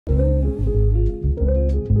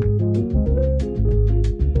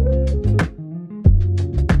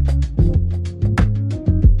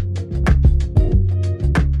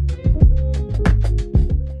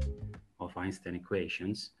Einstein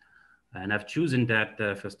equations. And I've chosen that,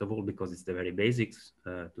 first of all, because it's the very basics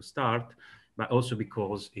to start, but also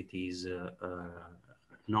because it is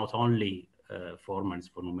not only formals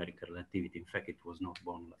for numerical relativity. In fact, it was not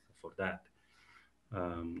born for that.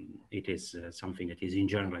 It is something that is in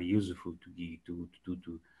general useful to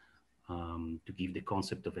give the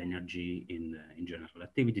concept of energy in general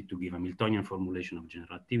relativity, to give a Hamiltonian formulation of general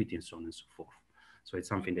relativity, and so on and so forth. So it's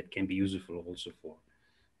something that can be useful also for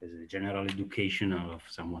as a general education of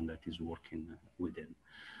someone that is working within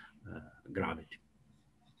gravity.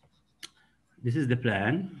 This is the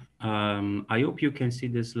plan. I hope you can see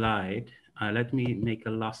the slide. Let me make a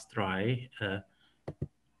last try.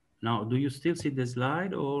 Now, do you still see the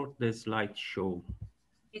slide or the slide show?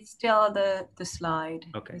 It's still the slide.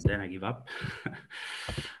 Okay, then I give up.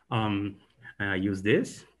 I use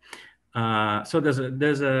this. So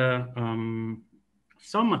there's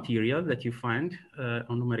some material that you find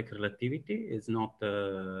on numerical relativity. It's not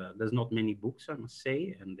there's not many books, I must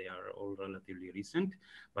say, and they are all relatively recent,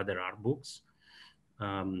 but there are books.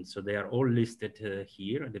 So they are all listed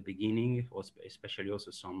here at the beginning, especially also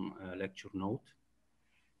some lecture note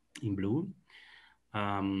in blue.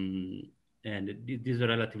 And this is a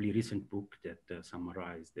relatively recent book that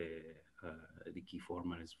summarized the key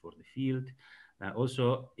formulas for the field.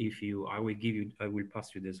 Also, if you, I will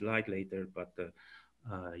pass you the slide later, but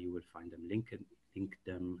you will find them link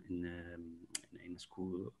them in a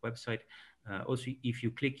school website. Also, if you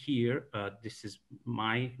click here, this is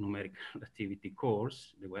my numerical relativity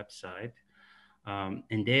course, the website.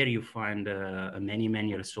 And there you find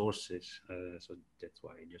many resources. So that's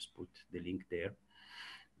why I just put the link there.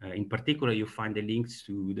 In particular, you find the links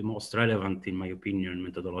to the most relevant, in my opinion,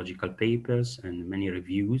 methodological papers and many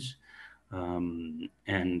reviews,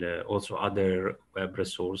 and also other web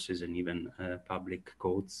resources and even public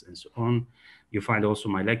codes and so on. You find also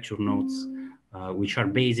my lecture notes, which are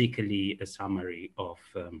basically a summary of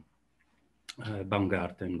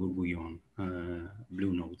Baumgart and Gourguillon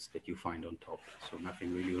blue notes that you find on top. So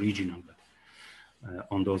nothing really original, but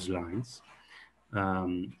on those lines.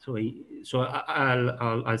 So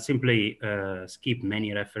I'll simply skip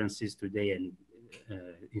many references today, and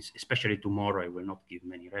especially tomorrow I will not give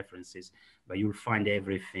many references, but you'll find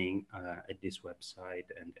everything at this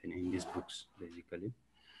website and in these books, basically.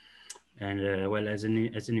 And well, as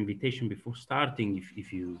an invitation before starting,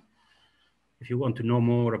 if you want to know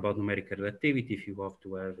more about numerical relativity, if you want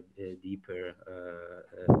to have a deeper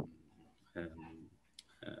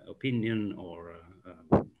opinion, or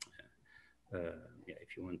yeah,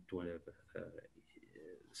 if you want to have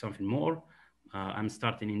something more, I'm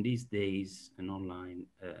starting in these days an online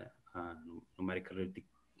numerical relativity,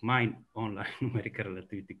 my online numerical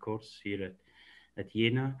relativity course here at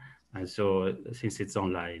Jena. And so since it's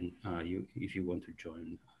online, if you want to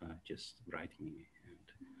join, just write me.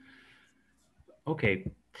 Okay.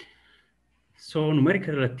 So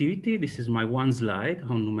numerical relativity, this is my one slide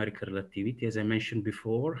on numerical relativity. As I mentioned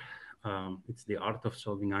before, it's the art of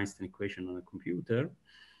solving Einstein equation on a computer.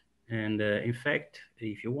 And in fact,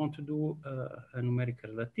 if you want to do a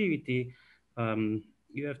numerical relativity,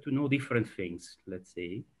 you have to know different things, let's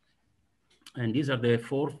say. And these are the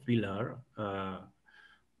four pillars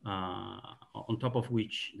on top of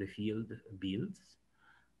which the field builds.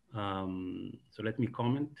 So let me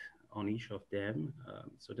comment on each of them.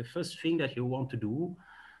 So the first thing that you want to do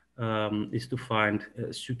is to find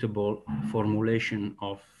a suitable formulation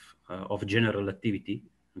of general relativity,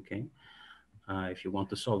 okay? If you want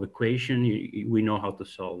to solve equation, we know how to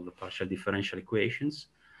solve the partial differential equations.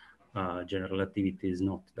 General relativity is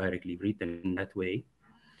not directly written in that way.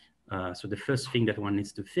 So the first thing that one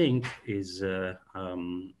needs to think is to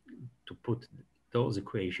put those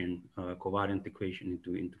equation, covariant equation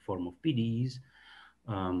into form of PDEs,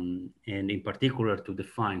 and in particular to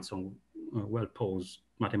define some well-posed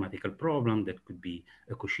mathematical problem that could be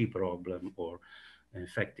a Cauchy problem, or in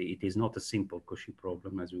fact, it is not a simple Cauchy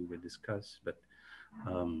problem as we will discuss, but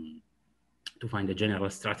to find a general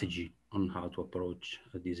strategy on how to approach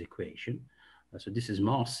this equation. So this is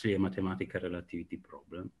mostly a mathematical relativity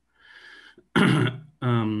problem.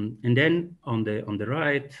 And then on the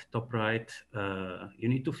right, top right, you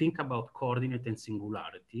need to think about coordinate and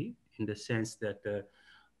singularity, in the sense that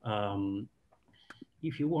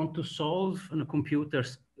if you want to solve on a computer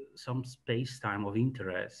some space-time of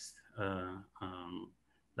interest,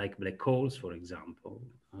 like black holes, for example,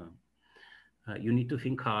 you need to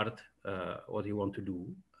think hard what you want to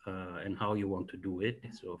do and how you want to do it.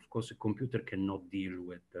 So of course, a computer cannot deal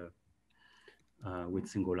with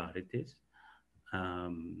singularities.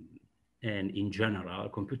 And in general, a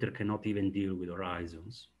computer cannot even deal with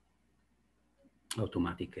horizons.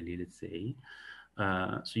 automatically, let's say.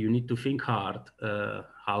 So you need to think hard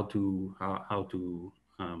how to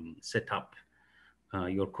set up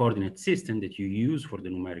your coordinate system that you use for the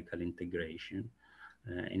numerical integration,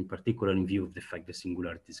 in particular in view of the fact that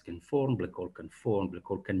singularities can form, black hole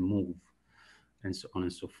can move, and so on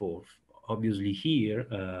and so forth. Obviously here,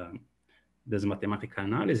 there's mathematical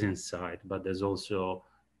analysis inside, but there's also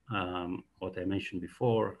what I mentioned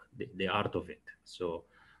before, the art of it. So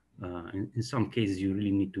in some cases, you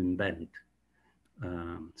really need to invent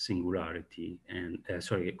singularity and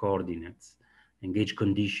coordinates, engage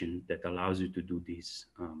condition that allows you to do these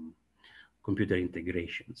computer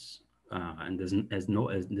integrations. And there's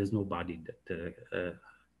nobody that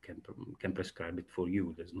can prescribe it for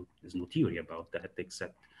you. There's no theory about that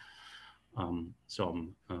except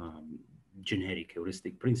some generic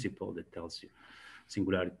heuristic principle that tells you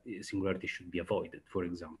singularity should be avoided, for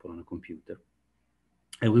example, on a computer.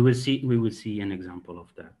 And we will see an example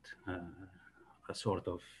of that, a sort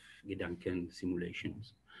of Gedanken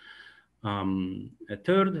simulations. A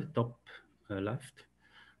third, top left,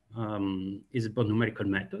 is about numerical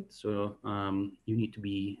methods. So you need to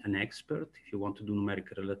be an expert if you want to do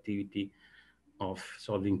numerical relativity of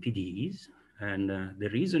solving PDEs. And the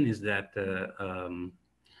reason is that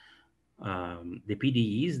the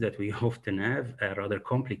PDEs that we often have are rather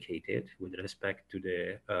complicated with respect to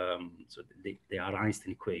the, so they are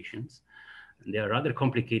Einstein equations. And they are rather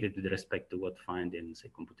complicated with respect to what find in, say,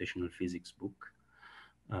 computational physics book.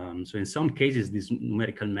 So in some cases, these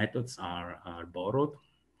numerical methods are borrowed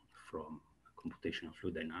from computational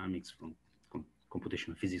fluid dynamics, from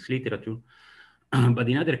computational physics literature. But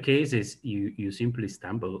in other cases, you simply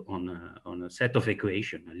stumble on a set of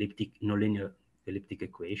equation, nonlinear elliptic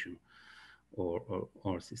equation,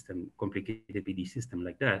 or system, complicated PD system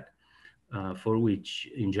like that, for which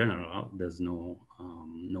in general there's no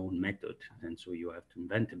known method, and so you have to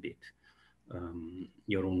invent a bit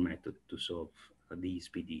your own method to solve these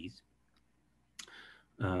PDs.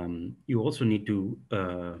 You also need to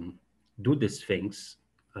do these things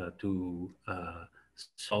to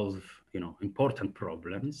solve, important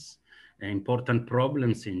problems. And important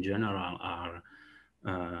problems in general are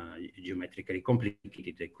geometrically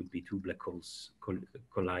complicated. They could be two black holes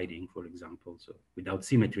colliding, for example, so without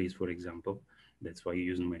symmetries, for example. That's why you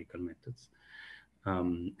use numerical methods.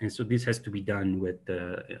 And so this has to be done with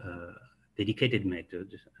dedicated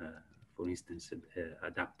methods, for instance,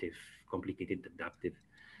 complicated adaptive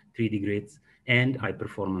 3D grids, and high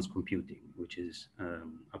performance computing, which is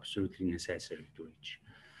absolutely necessary to reach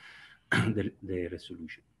the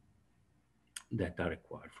resolution that are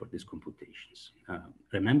required for these computations.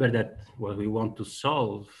 Remember that what we want to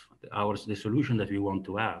solve, the solution that we want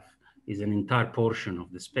to have, is an entire portion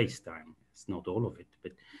of the space-time. It's not all of it,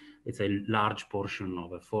 but it's a large portion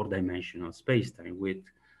of a 4-dimensional space-time with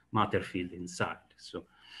matter field inside. So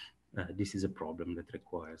this is a problem that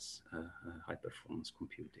requires high-performance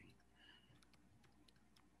computing.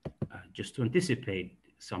 Just to anticipate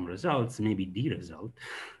some results, maybe the result.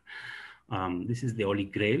 This is the holy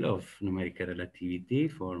grail of numerical relativity.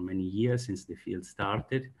 For many years since the field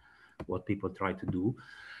started, what people tried to do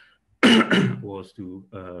was to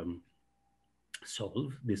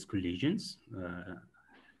solve these collisions.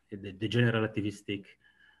 The general relativistic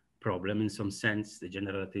problem, in some sense, the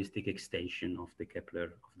general relativistic extension of the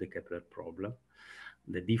Kepler problem,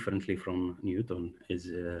 that differently from Newton is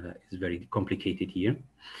very complicated here.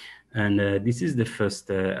 And this is the first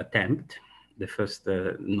attempt. The first,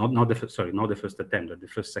 not the first attempt, but the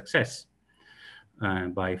first success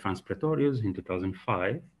by Franz Pretorius in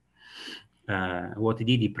 2005. What he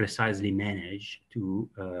did, he precisely managed to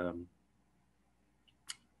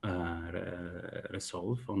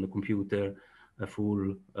resolve on the computer a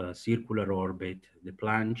full circular orbit, the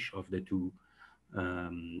plunge of the two,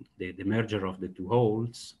 the merger of the two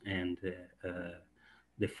holes, and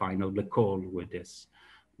the final black hole with this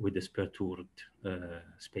perturbed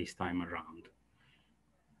space-time around.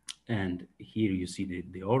 And here you see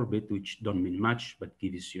the orbit, which don't mean much, but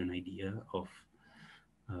gives you an idea of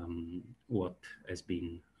what has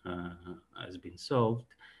been solved.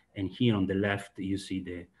 And here on the left, you see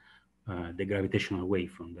the gravitational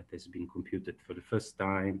waveform that has been computed for the first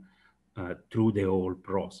time through the whole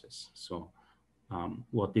process. So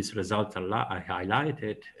what these results I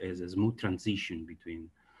highlighted is a smooth transition between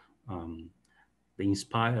the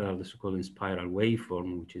inspiral, the so-called inspiral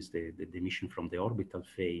waveform, which is the emission from the orbital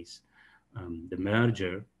phase, the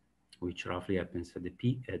merger, which roughly happens at the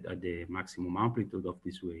peak, at the maximum amplitude of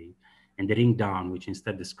this wave, and the ring down, which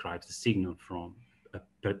instead describes the signal from a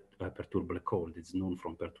perturbed black hole. It's known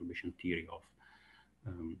from perturbation theory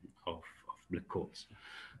of black holes.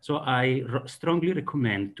 So I strongly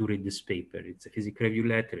recommend to read this paper. It's a physics review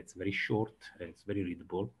letter. It's very short. It's very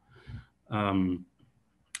readable.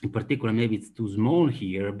 In particular, maybe it's too small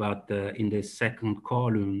here, but in the second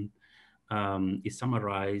column, is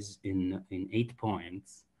summarized in 8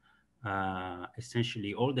 points.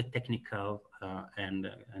 Essentially, all the technical and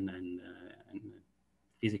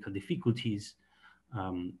physical difficulties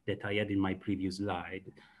that I had in my previous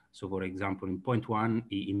slide. So, for example, in point 1,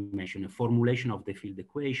 he mentioned a formulation of the field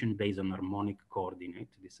equation based on harmonic coordinate.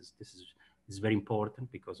 This is very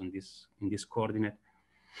important because in this coordinate,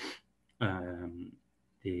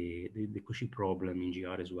 the Cauchy problem in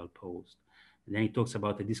GR is well posed. And then he talks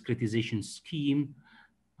about the discretization scheme.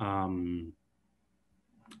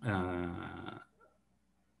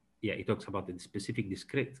 Yeah, he talks about the specific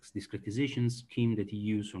discretization scheme that he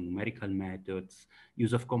used on numerical methods,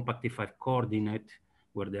 use of compactified coordinate,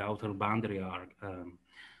 where the outer boundary are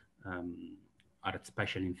at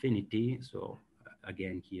spatial infinity. So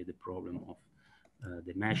again, here the problem of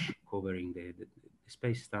the mesh covering the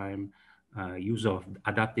space-time, use of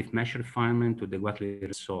adaptive mesh refinement to adequately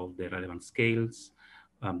resolve the relevant scales,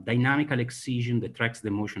 dynamical excision that tracks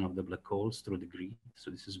the motion of the black holes through the grid.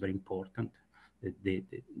 So this is very important.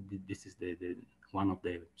 This is one of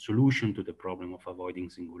the solutions to the problem of avoiding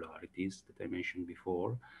singularities that I mentioned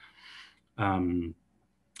before.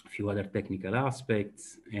 A few other technical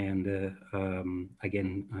aspects, and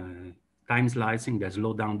again, time slicing that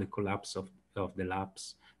slow down the collapse of the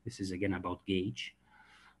lapse. This is again about gauge.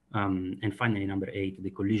 And finally, number 8, the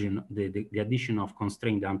collision, the addition of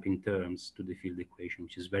constrained damping terms to the field equation,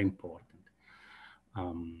 which is very important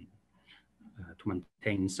to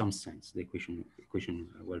maintain in some sense the equation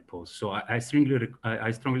well posed. So I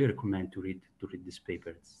strongly recommend to read this paper.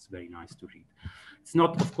 It's very nice to read. It's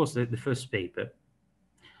not, of course, the first paper.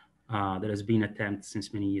 There has been attempts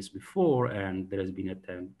since many years before, and there has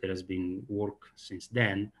been work since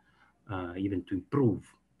then, even to improve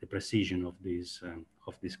the precision of this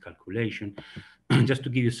calculation. Just to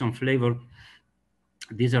give you some flavor,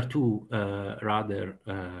 these are two rather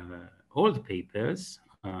old papers,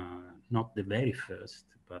 not the very first,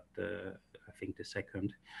 but I think the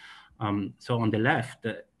second. So on the left,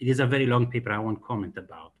 it is a very long paper I won't comment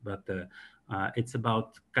about, but it's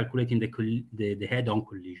about calculating the head-on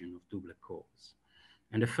collision of two black holes.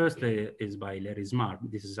 And the first is by Larry Smart.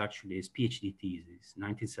 This is actually his PhD thesis,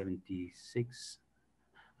 1976,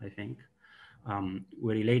 I think,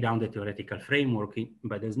 where he laid down the theoretical framework,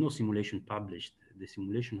 but there's no simulation published. The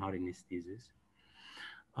simulation are in his thesis.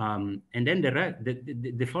 And then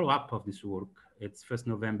the follow-up of this work, it's 1st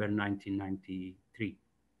November 1993,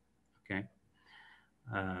 okay?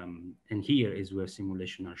 And here is where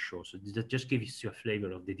simulation are shown. So that just gives you a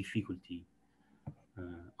flavor of the difficulty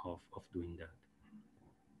of doing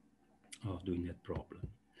that problem.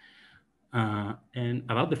 And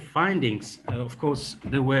about the findings, of course,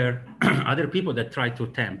 there were other people that tried to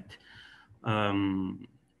attempt to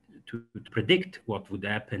predict what would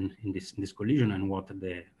happen in this collision and what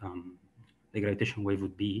the gravitational wave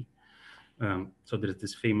would be. So there's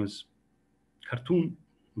this famous cartoon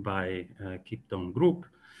by Kipton Group,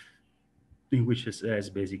 in which it says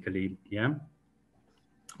basically, yeah,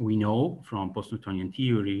 we know from post-Newtonian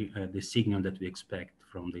theory the signal that we expect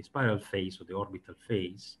from the spiral phase or the orbital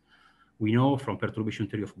phase. We know from perturbation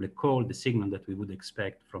theory of black hole the signal that we would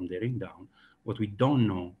expect from the ring down. What we don't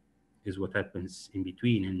know is what happens in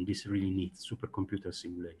between, and this really needs supercomputer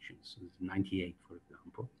simulations. So 98, for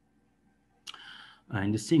example.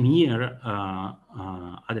 In the same year,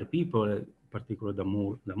 other people, particularly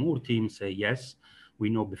the Moore team, say, yes, we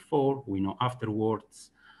know before, we know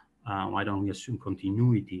afterwards. Why don't we assume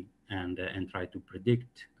continuity and try to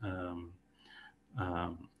predict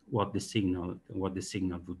what the signal would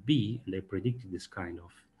be? And they predicted this kind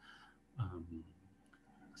of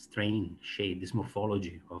strain, shade, this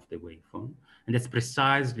morphology of the waveform, and that's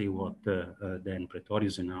precisely what then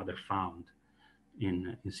Pretorius and others found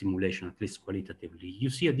in simulation, at least qualitatively. You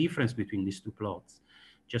see a difference between these two plots,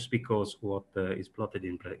 just because what is plotted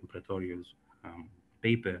in Pretorius'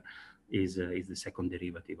 paper is the second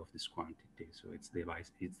derivative of this quantity. So it's the y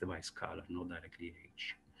scalar, not directly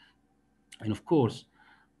h. And of course,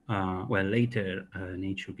 well, later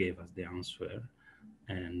nature gave us the answer,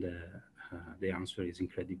 and the answer is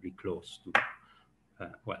incredibly close to,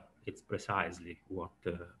 well, it's precisely what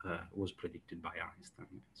was predicted by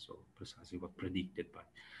Einstein. So precisely what predicted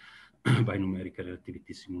by numerical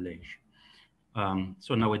relativity simulation.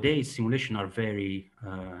 So nowadays simulations are very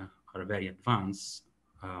advanced.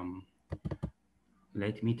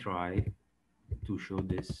 Let me try to show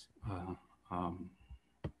this.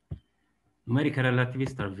 Numerical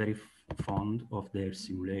relativists are very fond of their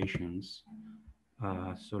simulations.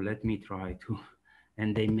 So let me try to,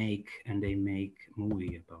 and they make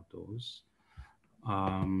movie about those.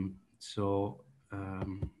 So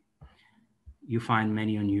you find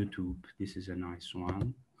many on YouTube. This is a nice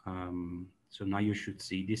one. So now you should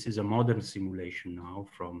see, this is a modern simulation now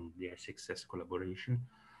from the SXS collaboration.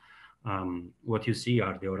 What you see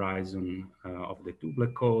are the horizon of the two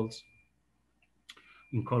black holes.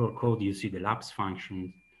 In color code, you see the lapse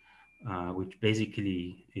function, which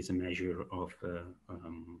basically is a measure of,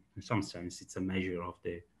 in some sense, it's a measure of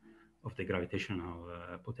the gravitational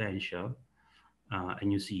potential.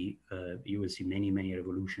 And you will see many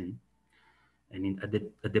revolutions. And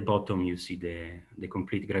at the bottom, you see the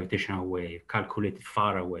complete gravitational wave calculated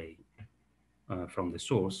far away from the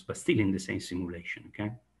source, but still in the same simulation,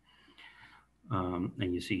 okay?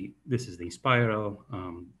 And you see, this is the spiral.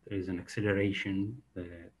 There is an acceleration.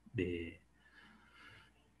 The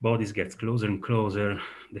bodies gets closer and closer.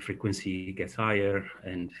 The frequency gets higher,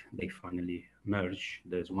 and they finally merge.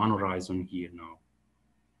 There's one horizon here now.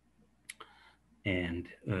 And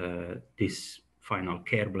this final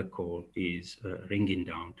Kerr black hole is ringing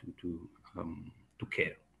down to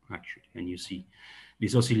Kerr, actually. And you see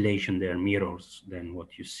this oscillation there mirrors then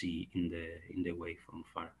what you see in the wave from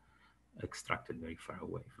far, extracted very far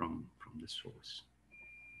away from the source.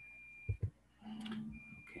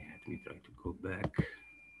 Okay, let me try to go back.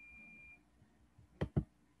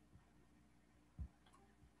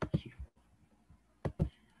 Here.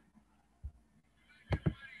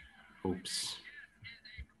 Oops.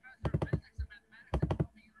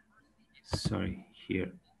 Sorry,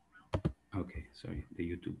 here. Okay, sorry, the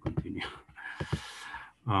YouTube continue.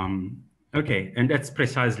 Okay, and that's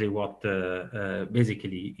precisely what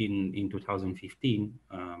basically in 2015,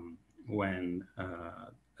 when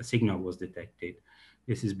a signal was detected.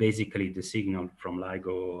 This is basically the signal from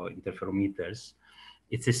LIGO interferometers.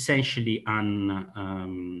 It's essentially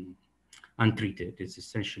untreated. It's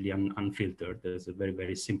essentially unfiltered. There's a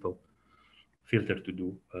very simple filter to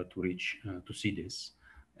do to see this,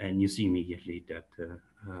 and you see immediately that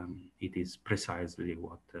it is precisely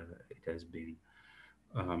what it has been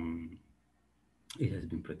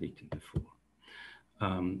predicted before.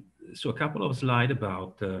 So a couple of slides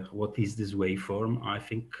about what is this waveform. I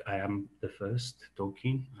think I am the first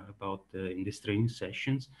talking about in these training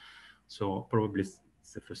sessions. So probably it's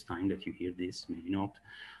the first time that you hear this, maybe not.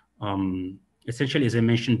 Essentially, as I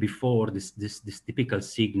mentioned before, this typical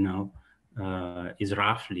signal can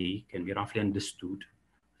be roughly understood,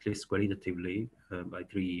 at least qualitatively, by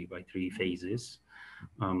three phases.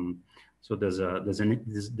 So there's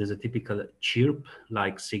a typical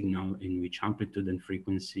chirp-like signal in which amplitude and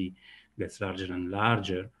frequency gets larger and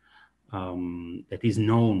larger. That is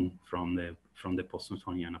known from the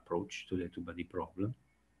post-Newtonian approach to the two-body problem.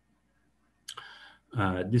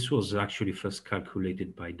 This was actually first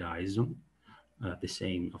calculated by Dyson, the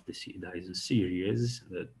same of the Dyson series,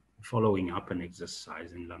 following up an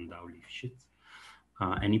exercise in Landau-Lifshitz.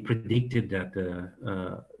 And he predicted that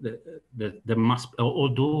there must,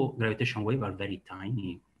 although gravitational waves are very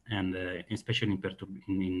tiny, and especially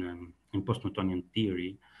in post-Newtonian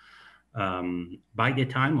theory, by the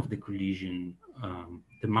time of the collision,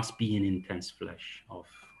 there must be an intense flash of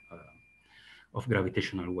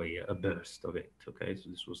gravitational wave, a burst of it. Okay, so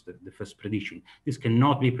this was the first prediction. This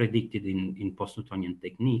cannot be predicted in post-Newtonian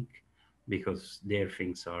technique because there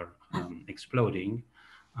things are exploding.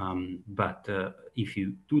 But if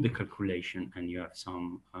you do the calculation and you have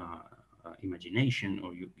some imagination,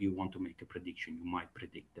 or you want to make a prediction, you might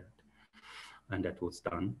predict that. And that was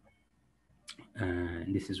done.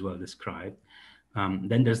 And this is well described.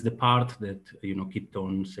 Then there's the part that, kept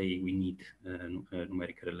on saying we need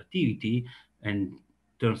numerical relativity, and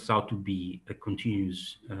turns out to be a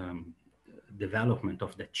continuous development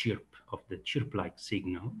of the chirp-like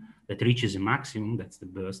signal that reaches a maximum. That's the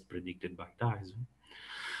burst predicted by Dyson.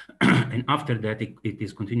 And after that, it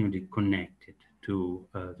is continually connected to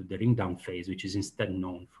the ring down phase, which is instead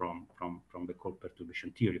known from the cold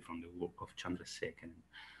perturbation theory, from the work of Chandrasekhar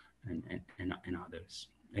and others.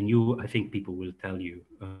 And I think people will tell you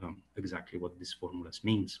exactly what this formulas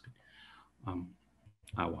means. But,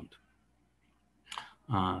 I won't.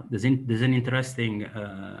 There's an interesting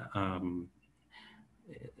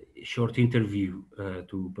short interview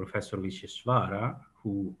to Professor Visheshwara,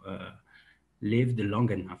 who lived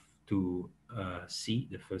long enough to see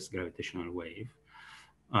the first gravitational wave.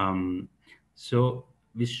 So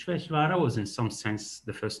Visheshwara was in some sense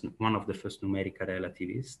one of the first numerical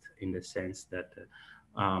relativists, in the sense that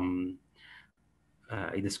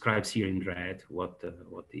he describes here in red what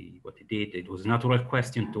he did. It was a natural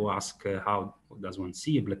question to ask how does one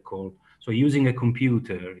see a black hole. So using a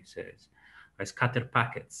computer, he says, I scatter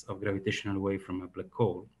packets of gravitational wave from a black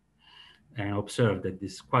hole and observe that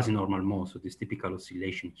this quasi-normal mode, so this typical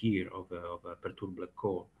oscillation here of a perturbed black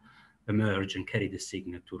hole, emerge and carry the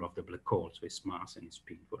signature of the black hole, so its mass and its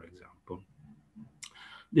spin, for example.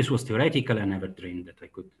 This was theoretical. I never dreamed that I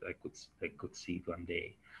could see it one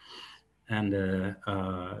day. And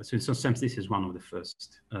so in some sense, this is one of the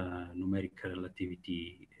first numerical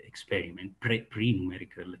relativity experiment,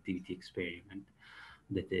 pre-numerical relativity experiment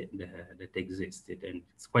that existed. And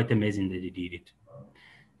it's quite amazing that they did it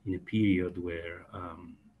in a period where,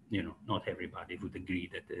 you know, not everybody would agree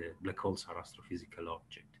that black holes are astrophysical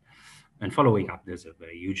objects. And following up, there's a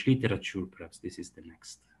very huge literature. Perhaps this is the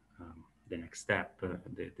next step,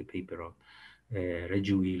 the paper of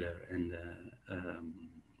Reggie Wheeler and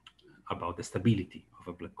about the stability of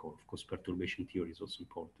a black hole. Of course, perturbation theory is also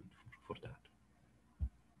important for that.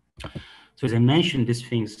 So as I mentioned, these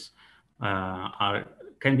things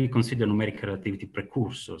can be considered numerical relativity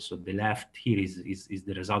precursors. So the left here is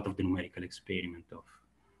the result of the numerical experiment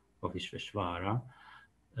of Vishveshvara,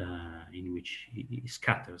 in which he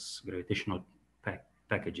scatters gravitational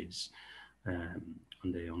packages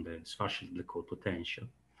on the spatial black hole potential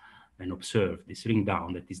and observe this ring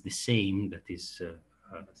down that is the same that is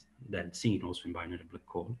then seen also in binary black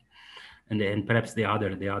hole. And then perhaps the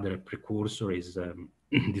other precursor is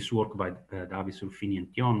this work by Davis, Ruffini,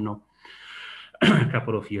 and Tionno a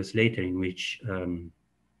couple of years later, in which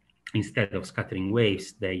instead of scattering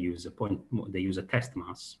waves, they use a test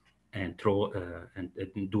mass and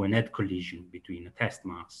do a net collision between a test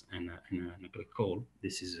mass and a black hole.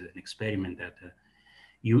 This is an experiment that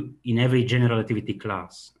you, in every general relativity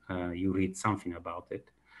class, you read something about it.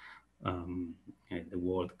 The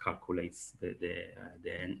world calculates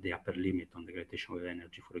the upper limit on the gravitational wave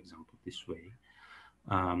energy, for example, this way.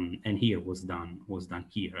 And here was done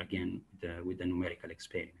here again with the numerical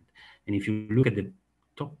experiment. And if you look at the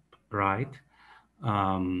top right,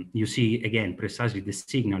 you see again precisely the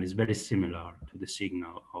signal is very similar to the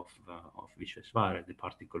signal of Vishveshvara. The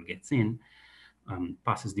particle gets in,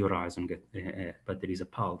 passes the horizon, but there is a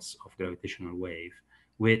pulse of gravitational wave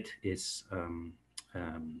with its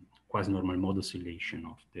quasi-normal mode oscillation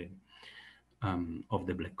of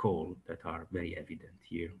the black hole that are very evident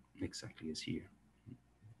here, exactly as here.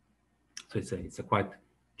 So it's a quite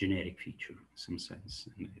generic feature in some sense,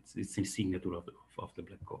 and it's a signature of the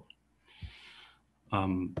black hole.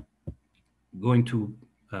 Going to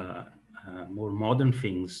more modern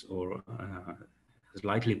things, or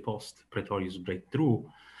slightly post-Pretorius breakthrough,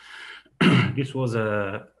 this was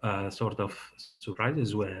a sort of surprise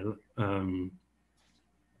as well.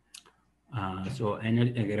 So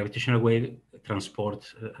gravitational wave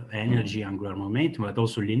transport energy, angular momentum, but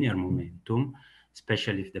also linear momentum,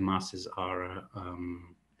 especially if the masses are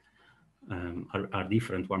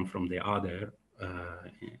different one from the other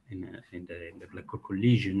in the black hole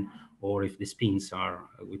collision, or if the spins are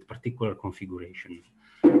with particular configuration.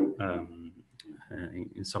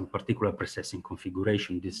 In some particular precessing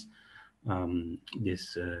configuration, this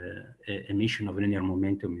emission of linear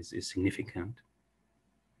momentum is significant.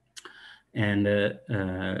 And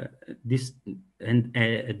this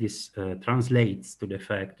translates to the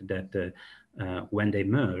fact that when they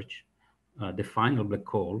merge, the final black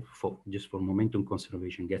hole, just for momentum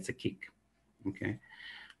conservation, gets a kick. Okay,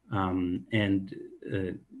 and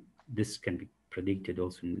this can be predicted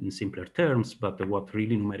also in simpler terms. But what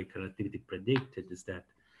really numerical relativity predicted is that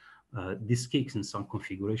these kicks in some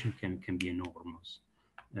configuration can be enormous.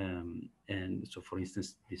 And so, for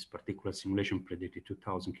instance, this particular simulation predicted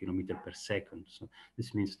 2,000 kilometers per second. So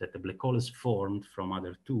this means that the black hole is formed from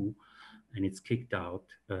other two, and it's kicked out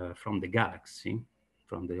from the galaxy,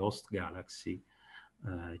 from the host galaxy,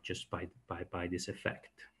 just by this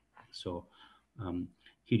effect. So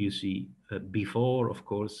here you see before, of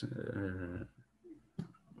course,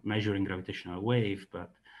 measuring gravitational wave, but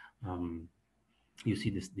you see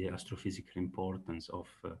the astrophysical importance of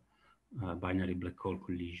binary black hole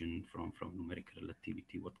collision from numerical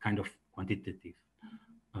relativity, what kind of quantitative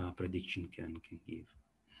prediction can give.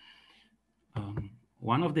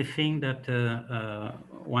 One of the things that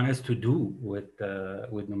one has to do with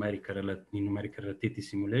numerical relativity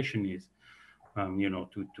simulation is, you know,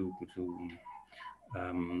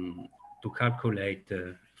 to calculate,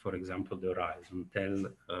 for example, the horizon, tell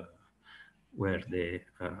where the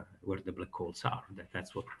black holes are.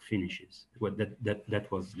 That's what finishes. That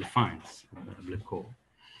was defines a black hole.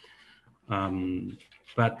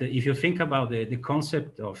 But if you think about the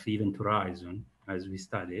concept of event horizon, as we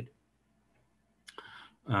studied,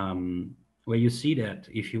 where you see that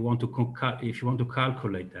if you want to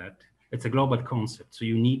calculate that, it's a global concept. So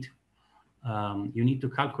you need to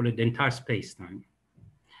calculate the entire space-time,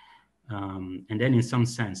 and then in some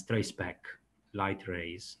sense trace back light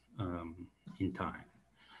rays in time.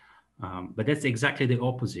 But that's exactly the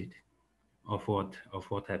opposite of what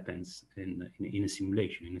happens in a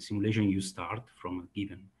simulation. In a simulation, you start from a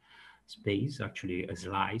given space, actually a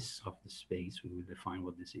slice of the space. We will define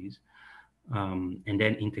what this is, and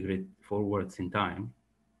then integrate forwards in time.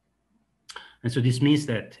 And so this means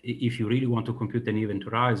that if you really want to compute an event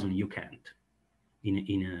horizon, you can't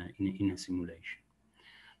in a simulation,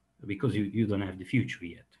 because you don't have the future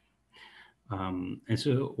yet. And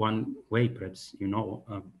so one way, perhaps,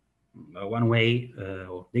 one way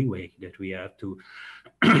or the way that we have to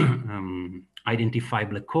identify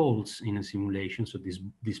black holes in a simulation, so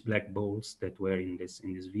these black balls that were in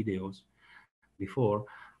these videos before,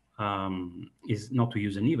 is not to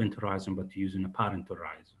use an event horizon, but to use an apparent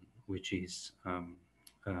horizon, which is a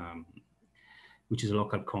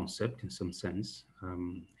local concept in some sense.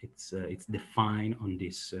 It's defined on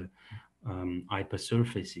these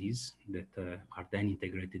hypersurfaces that are then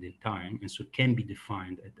integrated in time, and so it can be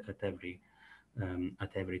defined at every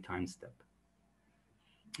time step.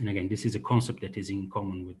 And again, this is a concept that is in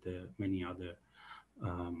common with many other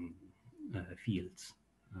fields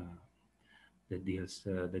that deals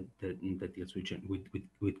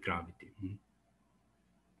with gravity.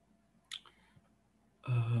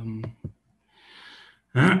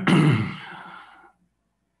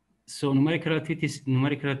 So numerical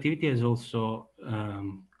relativity is also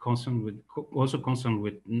concerned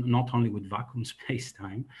with not only with vacuum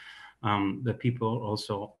space-time, but people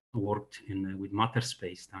also worked with matter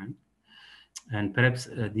space-time. And perhaps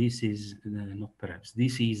this is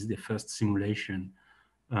the first simulation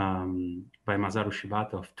by Masaru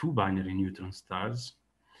Shibata of two binary neutron stars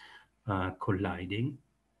colliding.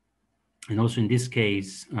 And also in this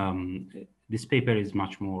case, this paper is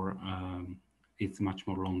much more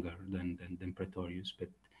longer than Pretorius, but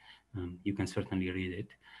you can certainly read it.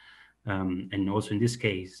 And also in this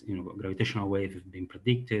case, gravitational wave have been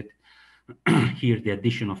predicted. Here, the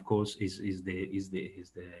addition, of course, is the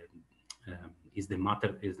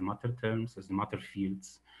matter terms, as the matter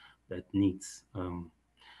fields that needs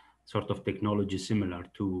sort of technology similar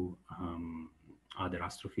to other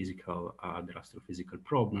astrophysical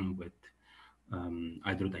problem with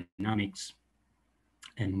hydrodynamics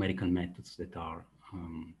and numerical methods that are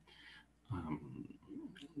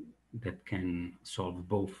that can solve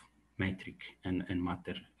both metric and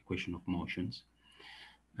matter equation of motions.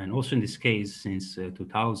 And also in this case, since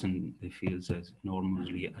 2000, the field has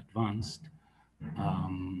enormously advanced.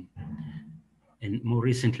 And more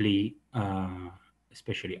recently,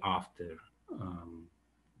 especially after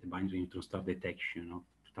the binary neutron star detection of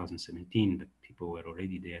 2017, that people were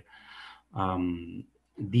already there,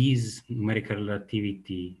 these numerical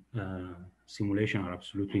relativity simulations are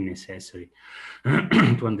absolutely necessary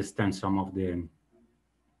to understand some of the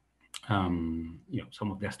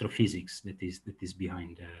astrophysics that is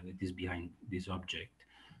behind this object.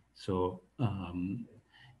 So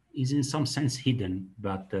is in some sense hidden,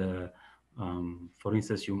 but for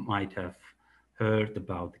instance, you might have heard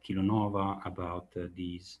about the kilonova, about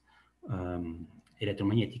these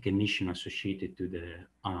electromagnetic emission associated to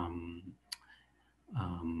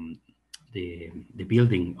the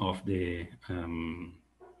building of the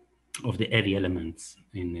heavy elements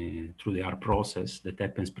through the R process that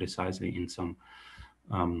happens precisely in some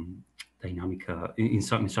in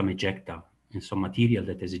some ejecta, in some material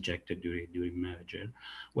that is ejected during merger.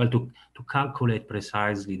 Well, to calculate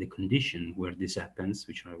precisely the condition where this happens,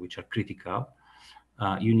 which are critical,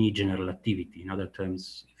 you need general relativity. In other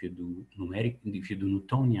terms, if you do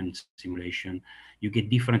Newtonian simulation, you get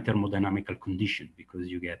different thermodynamical condition, because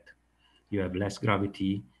you have less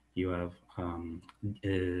gravity, you have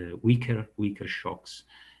weaker shocks,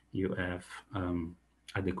 you have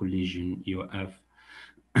at the collision, you have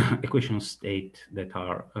equation of state that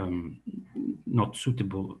are not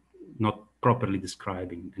suitable, not properly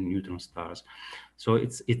describing the neutron stars. So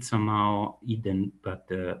it's somehow hidden, but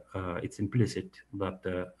it's implicit. But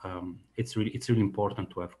it's really important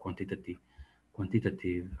to have quantitative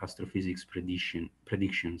astrophysics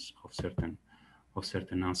predictions of certain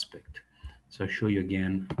aspect. So I'll show you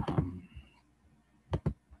again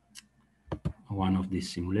one of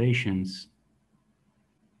these simulations.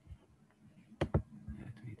 Let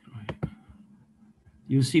me try.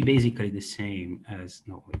 You see basically the same as,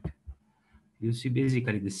 you see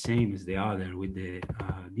basically the same as the other, with the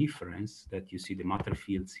difference that you see the matter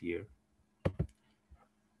fields here.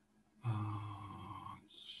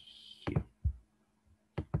 Here.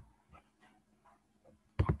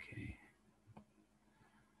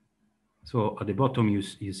 So at the bottom, you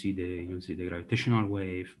see the gravitational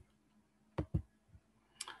wave.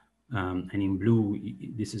 And in blue,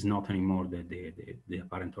 this is not anymore the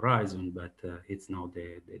apparent horizon, but it's now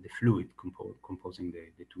the fluid composing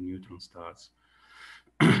the two neutron stars.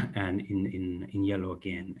 And in yellow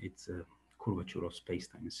again, it's a curvature of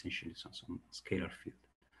spacetime, essentially some scalar field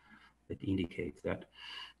that indicates that.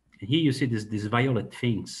 And here you see these violet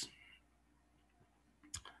things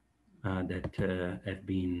that have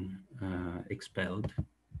been expelled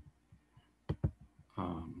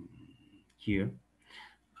here.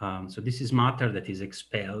 So this is matter that is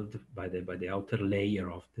expelled by the outer layer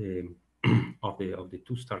of the of the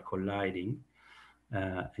two star colliding,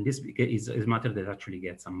 and this is matter that actually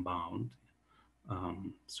gets unbound,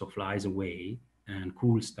 so flies away and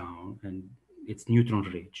cools down, and it's neutron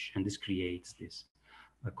rich, and this creates this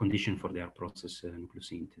condition for their process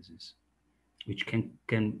nucleosynthesis, which can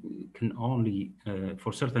only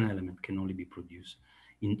for certain element can only be produced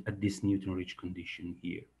at this neutron rich condition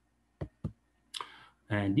here.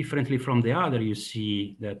 And differently from the other, you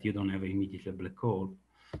see that you don't have immediately a black hole.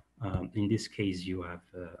 In this case, you have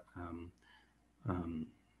a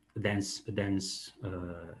dense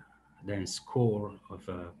core of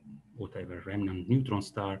whatever remnant neutron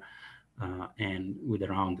star, and with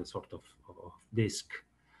around a sort of disk.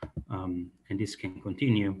 And this can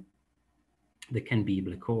continue. There can be a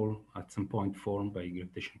black hole at some point formed by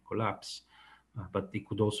gravitational collapse, but it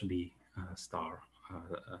could also be a star.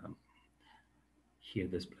 Here,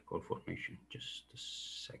 this black hole formation, just a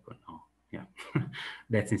second. Oh, yeah,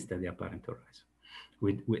 that's instead the apparent horizon.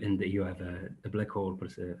 And you have a black hole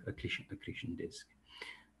plus a accretion disk.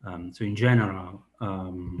 So in general,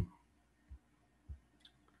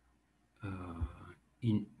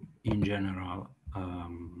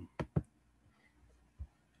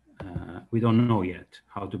 we don't know yet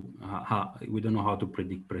we don't know how to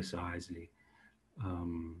predict precisely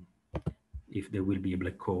if there will be a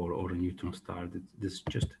black hole or a neutron star. This is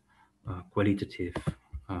just qualitative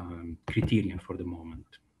criterion for the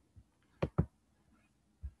moment.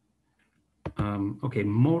 Okay,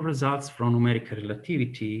 more results from numerical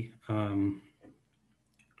relativity. In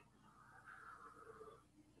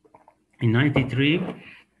 '93,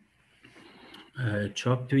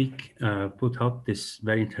 Chopwick put out this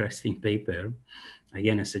very interesting paper.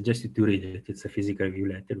 Again, I suggest you to read it. It's a physical review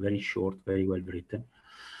letter, very short, very well written.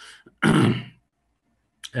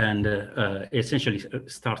 And essentially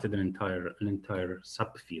started an entire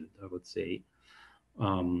subfield, I would say.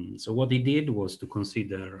 So what he did was to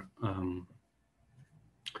consider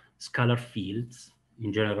scalar fields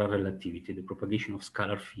in general relativity, the propagation of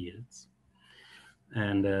scalar fields,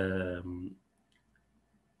 and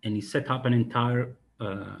he set up an entire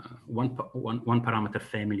one parameter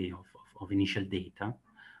family of initial data,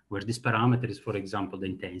 where this parameter is, for example, the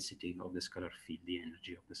intensity of the scalar field, the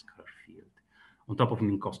energy of the scalar field, on top of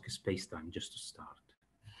Minkowski spacetime, just to start.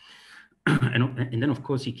 And then, of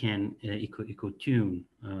course, he could tune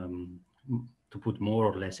to put more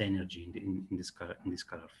or less energy in this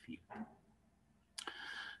scalar field.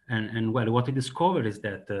 And well, what he discovered is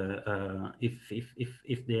that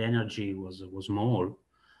if the energy was small,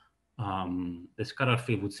 the scalar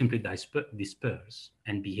field would simply disperse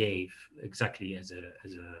and behave exactly as a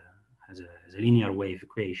linear wave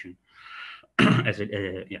equation,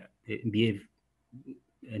 behave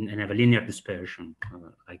and have a linear dispersion,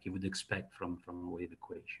 like you would expect from a wave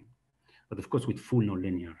equation, but of course with full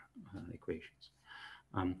nonlinear equations.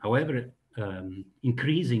 However,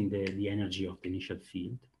 increasing the energy of the initial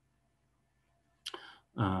field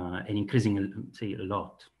and increasing, say, a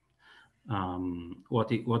lot,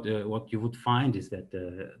 what you would find is that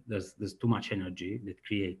there's too much energy that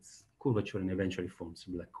creates curvature and eventually forms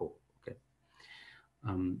a black hole. Okay,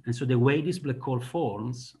 and so the way this black hole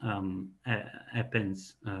forms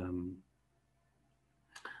happens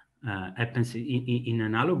in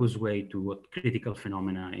analogous way to what critical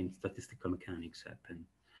phenomena in statistical mechanics happen.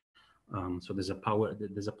 So there's a power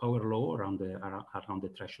law around the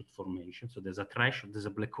threshold formation. So there's a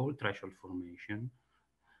black hole threshold formation.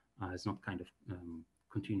 It's not kind of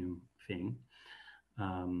continuum thing.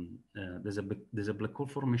 There's a black hole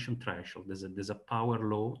formation threshold. There's a power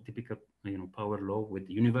law, typical power law with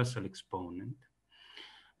the universal exponent,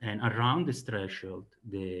 and around this threshold,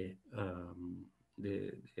 the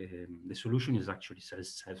solution is actually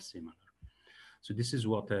self-similar. So this is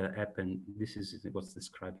what happened. This is what's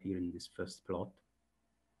described here in this first plot.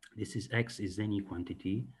 This is X is any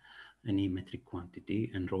quantity, any metric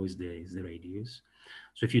quantity, and rho is the radius.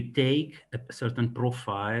 So if you take a certain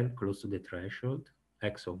profile close to the threshold,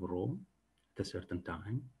 X of rho, at a certain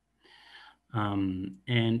time,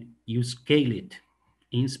 and you scale it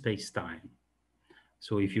in space-time.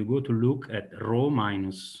 So if you go to look at rho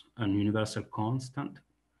minus a universal constant,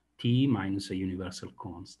 t minus a universal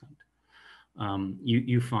constant,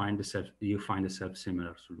 you find a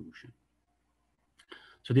self-similar solution.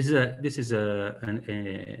 So this is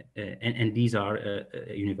and these are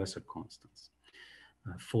universal constants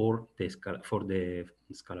for the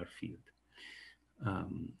scalar field.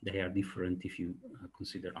 They are different if you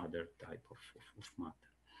consider other type of matter.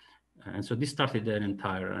 And so this started an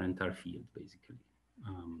entire field, basically,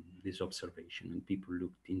 this observation, and people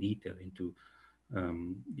looked in detail into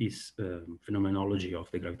this phenomenology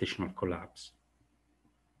of the gravitational collapse.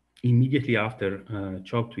 Immediately after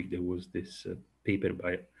Chopwick, there was this paper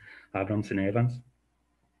by Abrams and Evans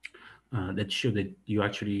that showed that you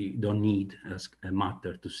actually don't need a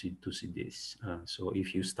matter to see this. So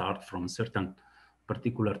if you start from a certain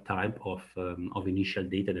particular type of initial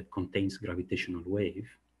data that contains gravitational wave,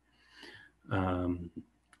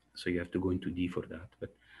 so you have to go into D for that,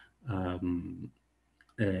 but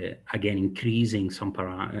again, increasing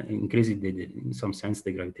in some sense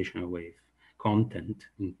the gravitational wave content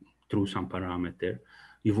through some parameter,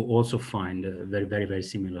 you will also find a very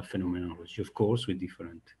similar phenomenology, of course, with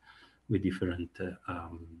different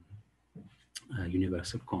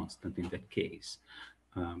universal constant in that case.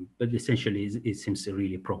 But essentially, it seems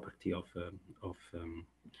really a property of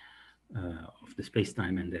the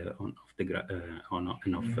space-time and of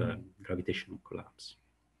gravitational collapse.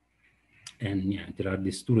 And yeah, there are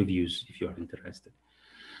these two reviews if you are interested.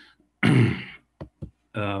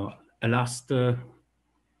 A last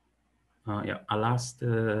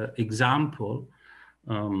example.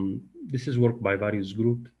 This is work by various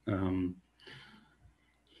groups.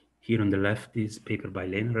 Here on the left is paper by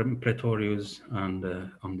Lehner and Pretorius, and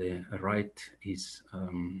on the right is a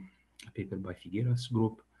paper by Figueras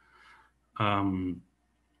group.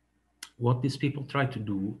 What these people tried to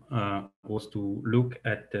do was to look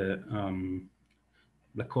at the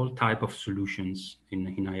black hole type of solutions in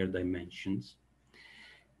higher dimensions.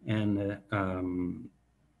 And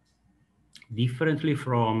differently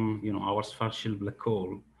from our spatial black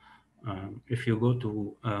hole, if you go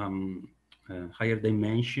to higher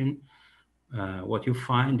dimension, what you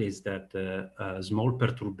find is that a small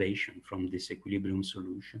perturbation from this equilibrium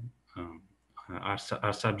solution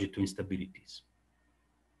are subject to instabilities.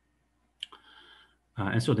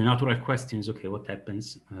 And so the natural question is, okay, what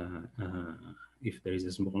happens if there is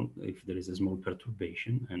a small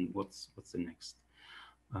perturbation, and what's the next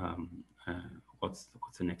what's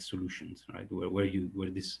the next solutions, right? Where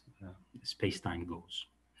this space-time goes.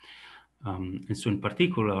 And so in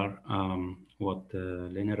particular, what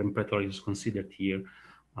Lehner and Pretorius considered here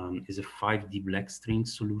is a 5D black string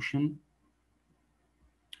solution.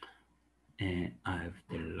 And I have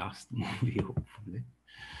the last movie, hopefully.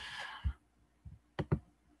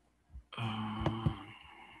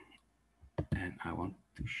 And I want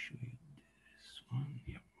to show you this one.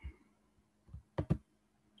 Yeah.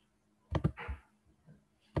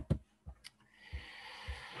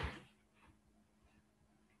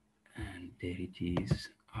 And there it is.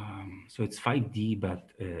 So it's 5D, but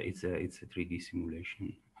it's a 3D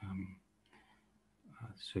simulation.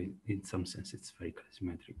 So in some sense, it's very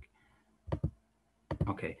symmetric.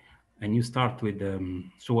 Okay, and you start with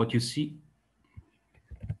so what you see.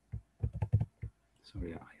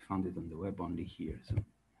 Sorry, I found it on the web only here. So,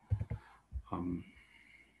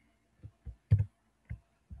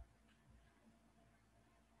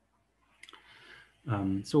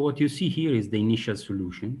 so what you see here is the initial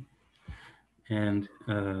solution, and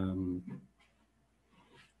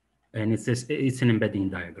it's an embedding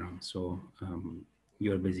diagram. So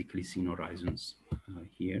you're basically seeing horizons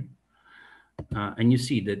here, and you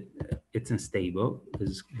see that it's unstable.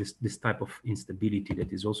 There's this type of instability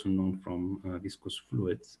that is also known from viscous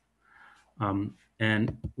fluids.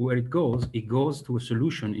 And where it goes to a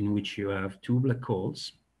solution in which you have two black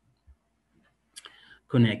holes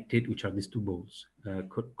connected, which are these two balls,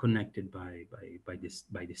 connected by this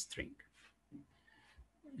string.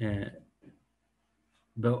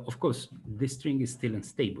 But of course, this string is still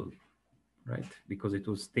unstable, right? Because it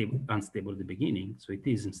was unstable at the beginning, so it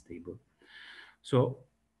is unstable. So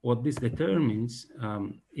what this determines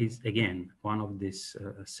is, again, one of these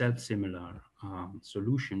self-similar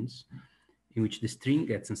solutions in which the string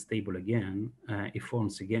gets unstable again. It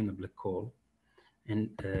forms again a black hole, and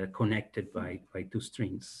connected by two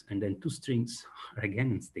strings, and then two strings are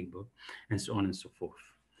again unstable, and so on and so forth.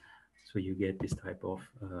 So you get this type of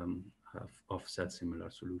self-similar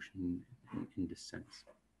solution in this sense.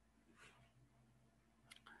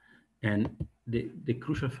 And the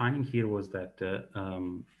crucial finding here was that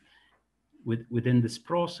within this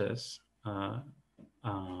process,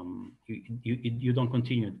 you don't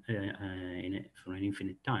continue for an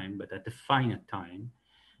infinite time, but at a finite time,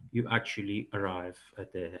 you actually arrive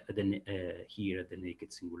at here at the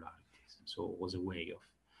naked singularities. So it was a way of,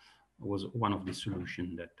 was one of the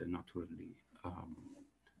solutions that naturally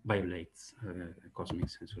violates cosmic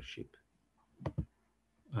censorship.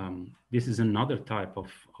 This is another type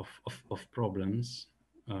of problems.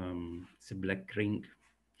 It's a black ring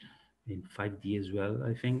in 5D as well,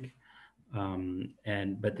 I think.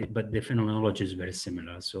 But the phenomenology is very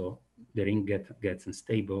similar. So the ring gets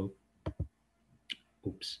unstable.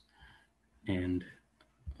 Oops. And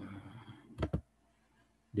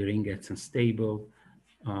the ring gets unstable.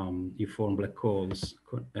 You form black holes.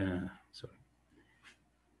 Sorry.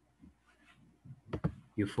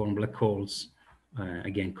 You form black holes,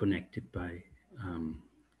 again connected by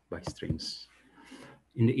strings.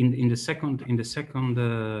 In the second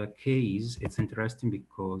case, it's interesting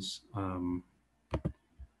because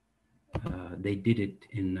they did it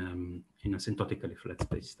in asymptotically flat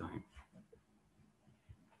spacetime.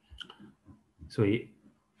 So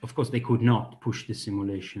of course, they could not push the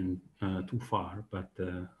simulation too far, but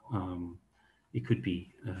it could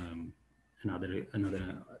be another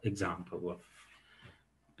example of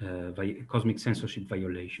cosmic censorship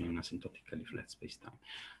violation in asymptotically flat spacetime.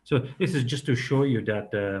 So this is just to show you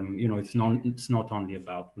that it's not only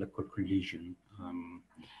about black hole collision.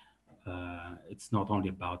 It's not only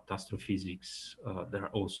about astrophysics. There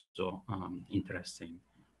are also interesting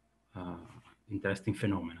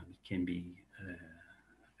phenomena that can be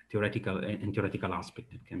theoretical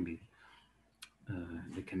aspect that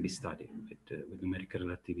can be studied with numerical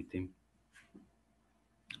relativity.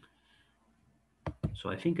 So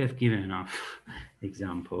I think I've given enough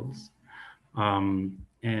examples,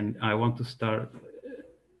 and I want to start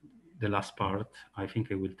the last part. I think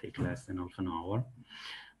it will take less than half an hour,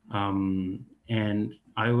 and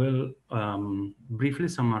I will briefly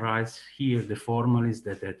summarize here the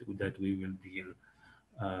formalism that we will deal.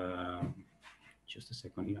 Just a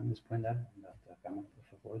second, io mi prendere la camera per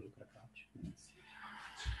favore di faccio.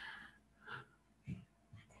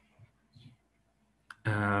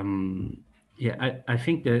 Yeah, I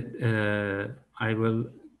think that I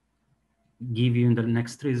will give you in the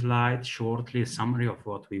next 3 slides shortly a summary of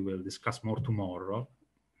what we will discuss more tomorrow,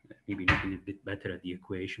 maybe looking a bit better at the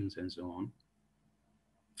equations and so on.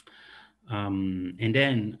 And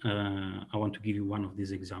then I want to give you one of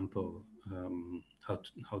these examples,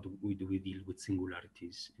 how do we deal with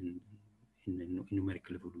singularities in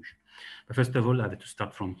numerical evolution. But first of all, I have to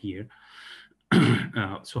start from here.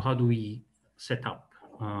 So how do we set up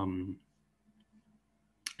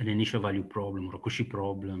an initial value problem or a Cauchy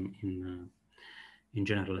problem in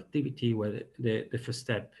general relativity? Well, the first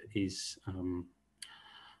step is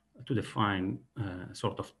to define a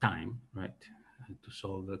sort of time, right? To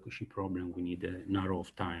solve the Cauchy problem, we need an arrow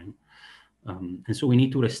of time. And so we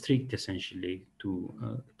need to restrict essentially to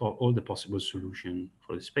all the possible solution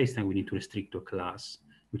for the spacetime. We need to restrict to a class,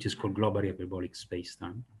 which is called global hyperbolic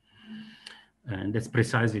spacetime. And that's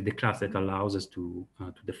precisely the class that allows us to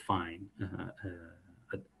define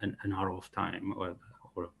an arrow of time or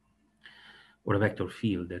a vector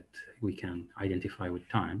field that we can identify with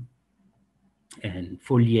time and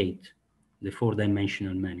foliate the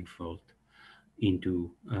 4-dimensional manifold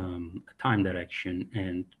into a time direction,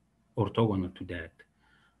 and orthogonal to that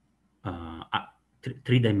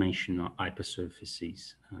 3-dimensional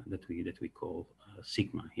hypersurfaces that we call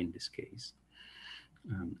sigma in this case.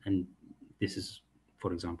 And this is,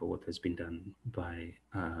 for example, what has been done by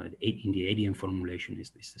in the ADM formulation is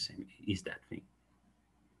the same, is that thing.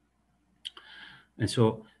 And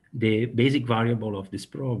so the basic variable of this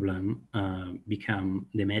problem become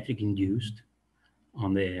the metric induced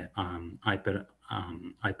on the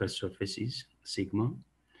hypersurfaces sigma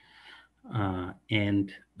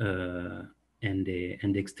and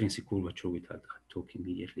the extrinsic curvature, which I'll talk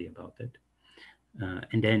immediately about it.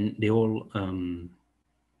 And then the whole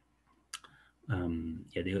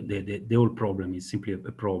the whole problem is simply a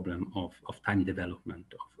problem of time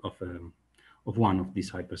development of one of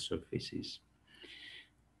these hypersurfaces.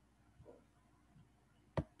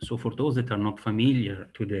 So for those that are not familiar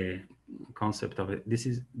to the concept of it, this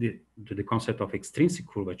is to the concept of extrinsic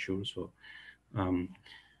curvature. So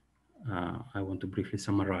I want to briefly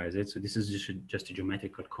summarize it. So this is just a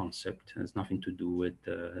geometrical concept. It has nothing to do with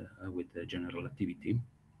the general relativity.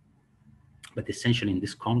 But essentially, in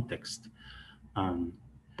this context,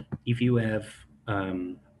 if you have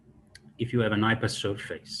an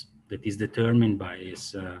hypersurface that is determined by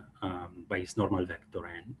its normal vector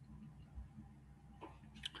n,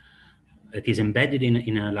 it is embedded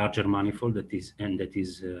in a larger manifold that is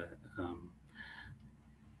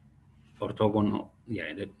orthogonal,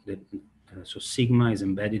 so sigma is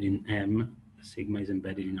embedded in M, sigma is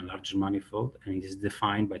embedded in a large manifold, and it is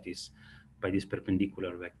defined by this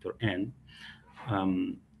perpendicular vector N.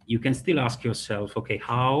 You can still ask yourself, okay,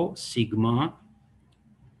 how sigma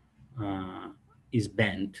is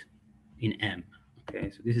bent in M?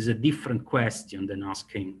 Okay, so this is a different question than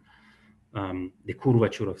asking the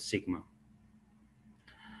curvature of sigma.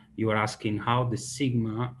 You are asking how the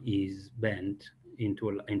sigma is bent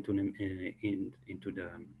into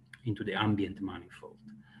the ambient manifold.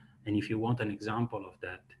 And if you want an example of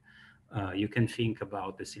that, you can think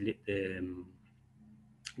about the cylindrum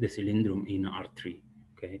in R3.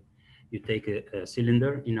 Okay, you take a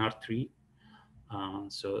cylinder in R3.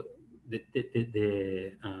 So the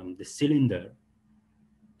cylinder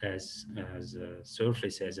as a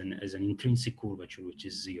surface has an intrinsic curvature which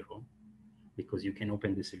is 0, because you can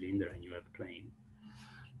open the cylinder and you have a plane.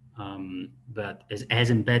 But as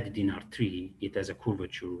embedded in R3, it has a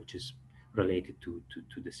curvature which is related to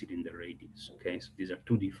the cylinder radius. Okay, so these are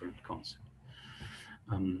two different concepts.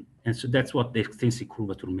 And so that's what the extrinsic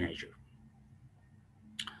curvature measure.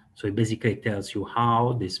 So it basically tells you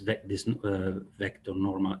how this vector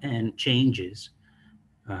normal N changes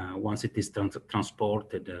once it is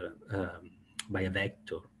transported by a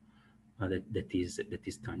vector that is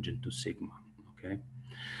tangent to sigma. Okay,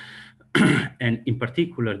 and in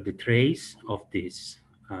particular, the trace of this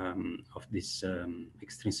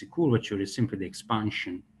extrinsic curvature is simply the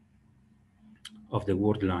expansion of the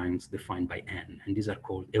word lines defined by N, and these are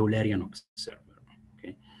called Eulerian observer.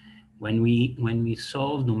 Okay, when we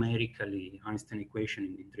solve numerically Einstein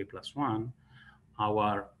equation in 3+1,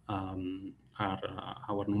 our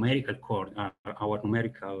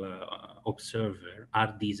numerical observer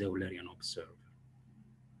are these Eulerian observer.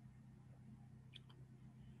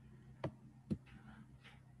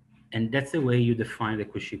 And that's the way you define the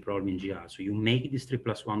Cauchy problem in GR. So you make this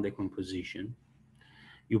 3+1 decomposition.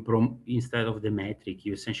 Instead of the metric,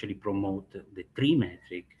 you essentially promote the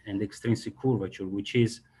trimetric and the extrinsic curvature, which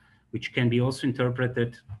can be also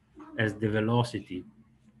interpreted as the velocity,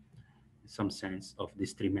 in some sense, of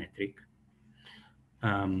this trimetric.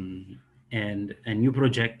 And you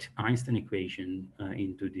project Einstein equation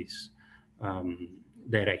into this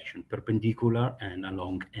direction, perpendicular and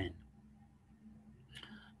along N.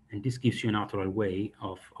 And this gives you a natural way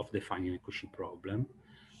of defining a Cauchy problem.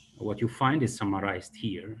 What you find is summarized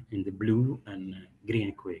here in the blue and green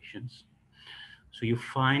equations. So you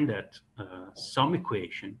find that some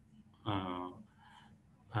equations are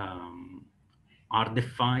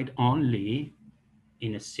defined only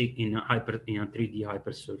in a 3D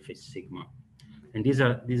hypersurface sigma, and these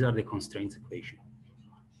are the constraints equation.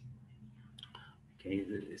 Okay,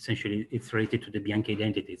 essentially it's related to the Bianchi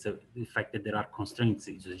identity. It's the fact that there are constraints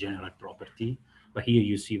is a general property, but here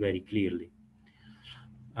you see very clearly.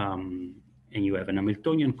 And you have an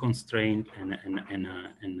Hamiltonian constraint and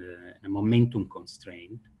a momentum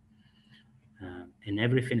constraint, and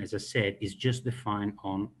everything, as I said, is just defined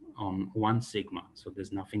on one sigma. So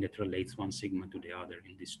there's nothing that relates one sigma to the other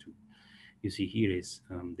in these two. You see here is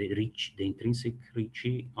the intrinsic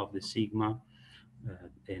Ricci of the sigma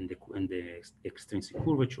and the extrinsic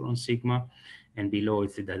curvature on sigma, and below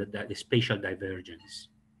it's the spatial divergence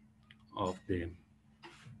of the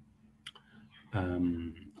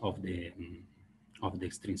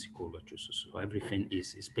extrinsic curvature. So everything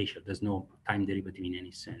is spatial. There's no time derivative in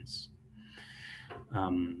any sense.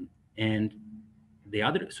 And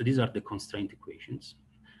so these are the constraint equations.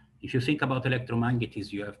 If you think about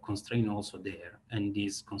electromagnetism, you have constraint also there, and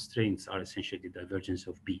these constraints are essentially the divergence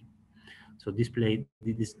of B. So this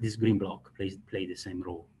green block play the same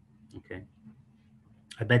role. Okay.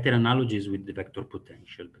 A better analogy is with the vector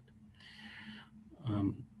potential, but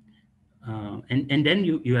and then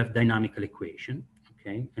you have dynamical equation,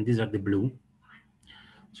 okay, and these are the blue.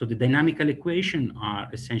 So the dynamical equation are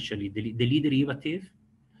essentially the Lie derivative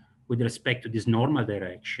with respect to this normal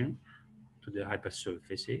direction to the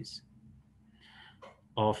hypersurfaces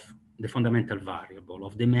of the fundamental variable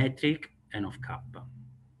of the metric and of kappa.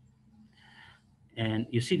 And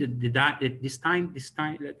you see that this time,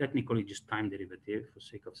 let me call it just time derivative for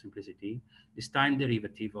sake of simplicity. This time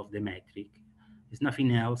derivative of the metric is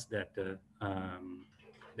nothing else that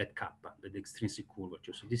kappa, the extrinsic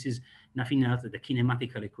curvature. So this is nothing else than the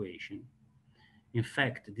kinematical equation. In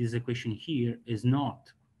fact, this equation here is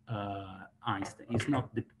not Einstein.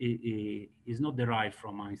 It's not derived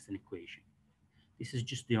from Einstein equation. This is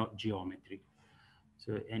just the geometry.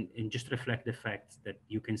 So and just reflect the fact that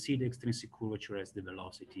you can see the extrinsic curvature as the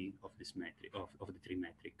velocity of this metric of the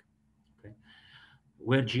trimetric. Okay,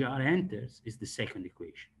 where GR enters is the second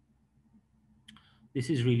equation. this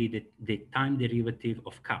is really the time derivative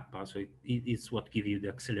of kappa. So it's what gives you the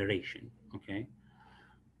acceleration, okay?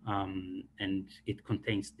 And it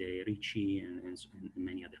contains the Ricci and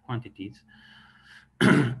many other quantities.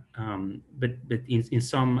 But in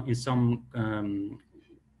some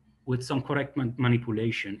with some correct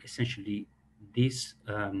manipulation, essentially this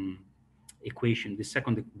equation, the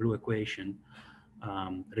second blue equation,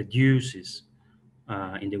 reduces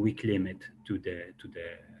in the weak limit to the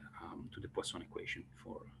Poisson equation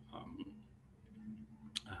for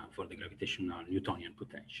the gravitational Newtonian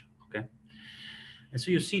potential. Okay, and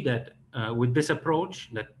so you see that with this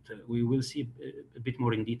approach that we will see a bit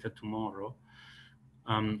more in detail tomorrow.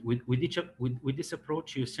 With this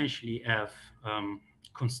approach, you essentially have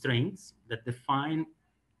constraints that define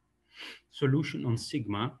solution on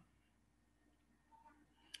sigma,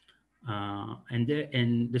 and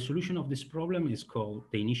the solution of this problem is called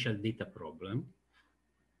the initial data problem.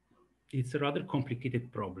 It's a rather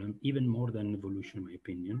complicated problem, even more than evolution, in my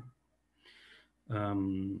opinion.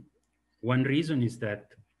 One reason is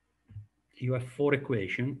that you have 4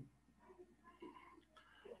 equations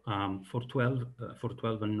for 12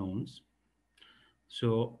 unknowns.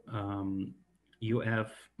 So you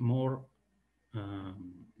have more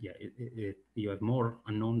you have more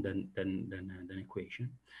unknown than equation.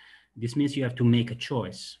 This means you have to make a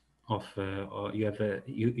choice of or you have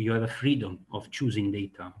a freedom of choosing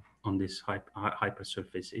data on these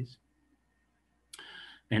hypersurfaces.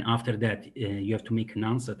 And after that, you have to make an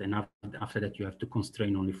answer, and after that, you have to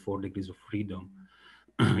constrain only 4 degrees of freedom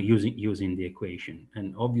using the equation.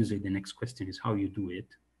 And obviously, the next question is how you do it.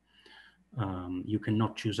 You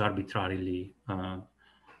cannot choose arbitrarily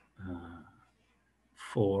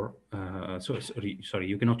you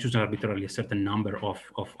cannot choose arbitrarily a certain number of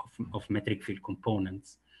metric field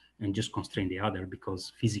components and just constrain the other,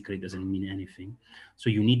 because physically it doesn't mean anything. So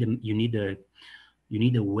you need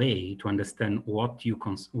a way to understand what you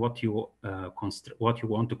want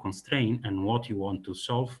to constrain and what you want to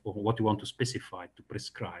solve, or what you want to specify, to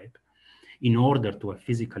prescribe, in order to have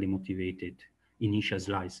physically motivated initial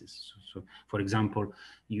slices. So for example,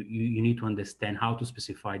 you need to understand how to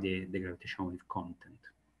specify the gravitational wave content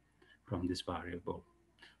from this variable.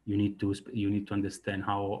 You need to understand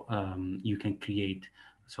how you can create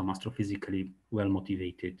some astrophysically well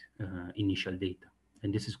motivated initial data,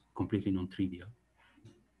 and this is completely non-trivial.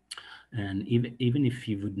 And even if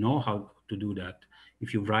you would know how to do that,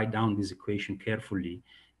 if you write down this equation carefully,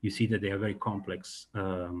 you see that they are very complex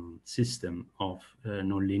system of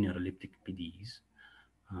nonlinear elliptic PDEs,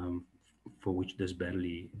 for which there's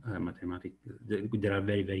barely there are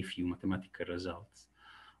very, very few mathematical results.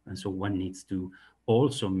 And so one needs to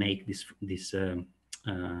also make this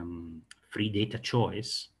free data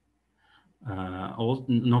choice,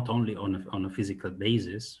 not only on a physical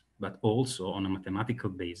basis, but also on a mathematical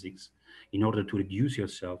basis, in order to reduce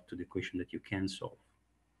yourself to the equation that you can solve.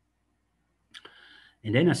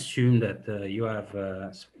 And then assume that you have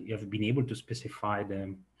been able to specify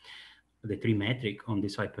the 3 metric on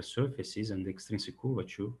these hypersurfaces and the extrinsic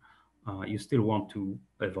curvature. You still want to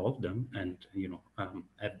evolve them and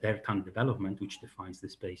have their time development, which defines the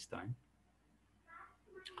space-time.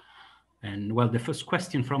 And well, the first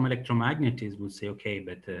question from electromagnetics would say, okay,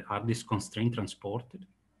 but are these constraints transported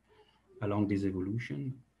along this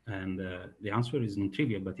evolution? And the answer is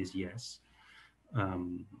non-trivial, but is yes.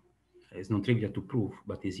 It's non-trivial to prove,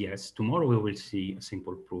 but is yes. Tomorrow we will see a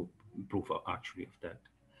simple proof actually of that.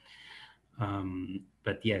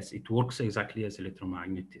 But yes, it works exactly as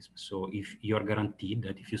electromagnetism. So if you are guaranteed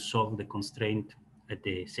that if you solve the constraint at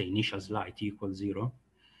the, say, initial slide t equals 0,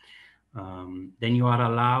 then you are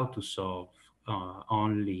allowed to solve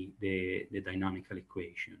only the dynamical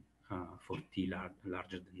equation for t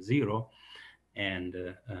larger than 0, and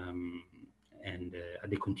at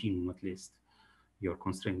the continuum at least, your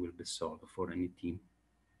constraint will be solved for any t.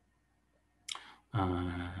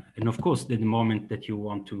 And of course, the moment that you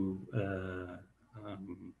want to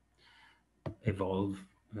evolve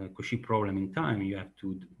Cauchy problem in time, you have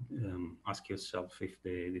to ask yourself if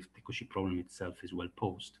the Cauchy problem itself is well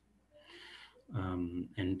posed.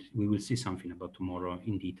 And we will see something about tomorrow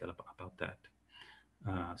in detail about that.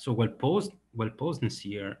 So well-posedness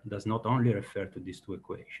here does not only refer to these 2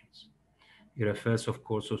 equations. It refers, of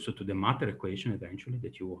course, also to the matter equation eventually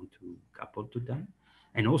that you want to couple to them,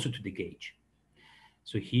 and also to the gauge.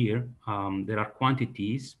 So here there are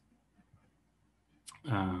quantities.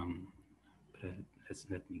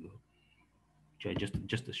 Let me go.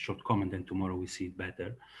 Just a short comment, and tomorrow we see it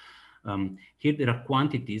better. Here there are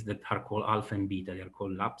quantities that are called alpha and beta. They are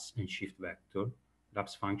called lapse and shift vector,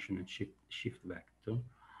 lapse function and shift vector.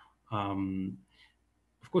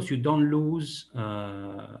 Of course, you don't lose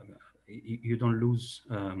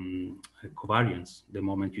covariance the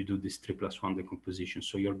moment you do this 3+1 decomposition.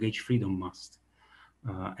 So your gauge freedom must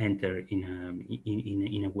enter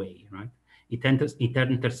in a way, right? It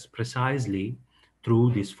enters precisely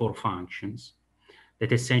through these 4 functions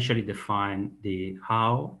that essentially define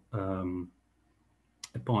how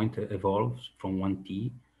a point evolves from one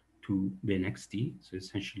t to the next t. So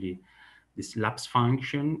essentially, this lapse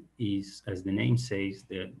function is, as the name says,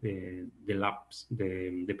 the lapse,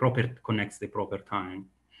 the proper connects the proper time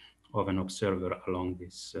of an observer along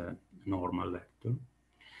this normal vector.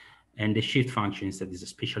 And the shift function is a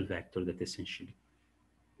special vector that essentially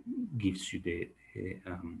gives you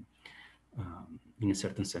in a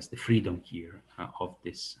certain sense, the freedom here of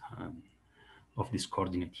this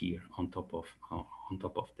coordinate here on top of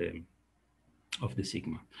the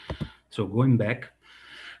sigma. So going back,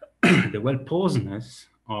 the well-posedness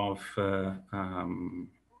of the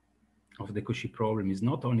Cauchy problem is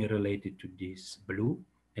not only related to these blue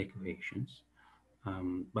equations,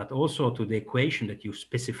 but also to the equation that you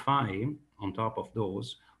specify on top of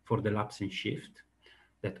those for the lapse and shift,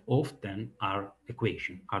 that often are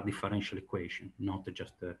differential equation, not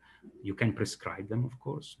just, you can prescribe them, of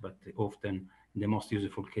course, but often in the most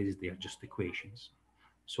useful cases, they are just equations.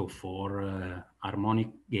 So for harmonic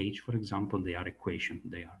gauge, for example, they are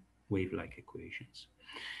wave-like equations.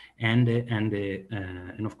 And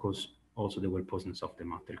of course, also the well-posedness of the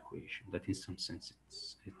matter equation, that in some sense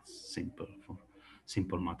it's simple for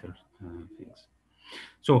simple matter things.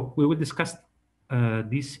 So we will discuss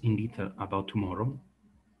this in detail about tomorrow.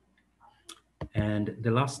 And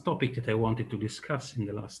the last topic that I wanted to discuss in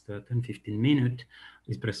the last 10-15 minutes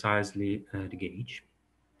is precisely the gauge.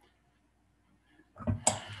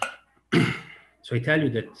 So I tell you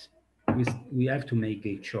that we have to make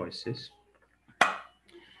gauge choices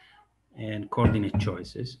and coordinate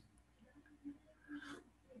choices.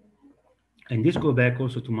 And this goes back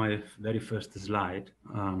also to my very first slide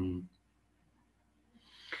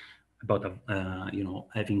about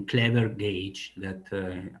having clever gauge that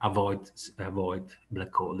avoid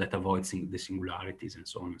black hole, that avoids the singularities and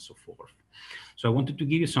so on and so forth. So I wanted to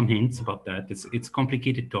give you some hints about that. It's a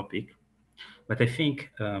complicated topic, but I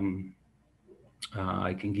think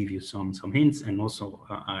I can give you some hints, and also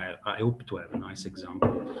I hope to have a nice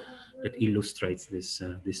example that illustrates this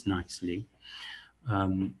nicely.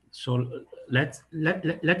 So let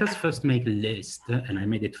us first make a list, and I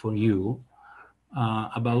made it for you,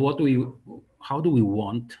 about how do we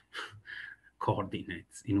want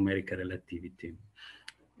coordinates in numerical relativity.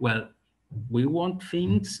 Well, we want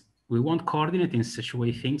coordinate in such a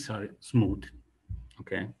way things are smooth,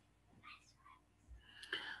 okay?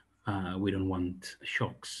 We don't want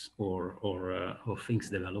shocks or things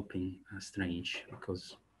developing strange,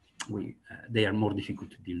 because they are more difficult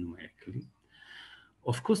to deal numerically.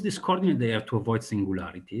 Of course, this coordinate, they are to avoid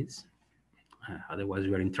singularities. Otherwise,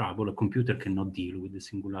 we are in trouble. A computer cannot deal with the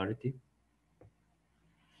singularity.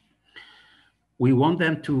 We want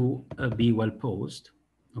them to be well posed,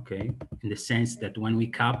 okay, in the sense that when we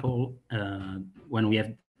couple, when we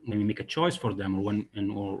make a choice for them,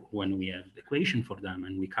 or when we have the equation for them,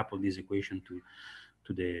 and we couple this equation to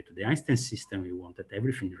the Einstein system, we want that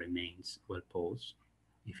everything remains well posed,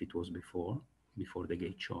 if it was before the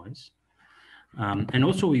gauge choice. And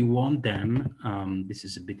also we want them, this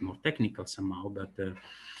is a bit more technical somehow, but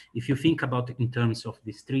if you think about it in terms of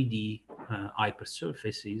these 3D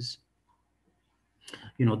hypersurfaces,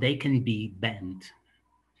 they can be bent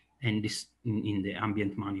and in the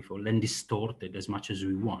ambient manifold and distorted as much as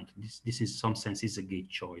we want. This in some sense is a gauge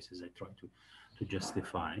choice, as I try to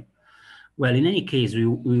justify. Well, in any case, we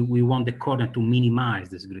want the coordinate to minimize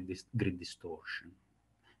this grid distortion,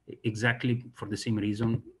 exactly for the same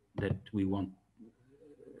reason that we want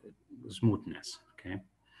smoothness. Okay,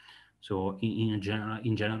 so in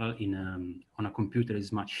general, on a computer,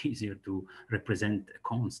 it's much easier to represent a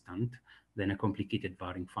constant than a complicated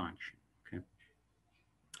varying function. Okay,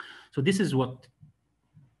 so this is what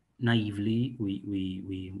naively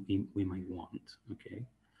we might want. Okay,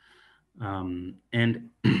 and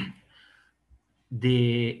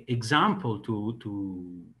the example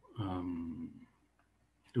to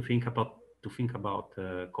think about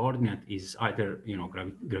coordinate is either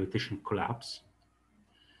gravitational collapse,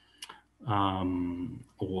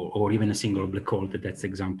 or even a single black hole. That's the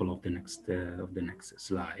example of the next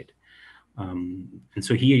slide. And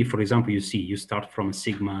so here, for example, you start from a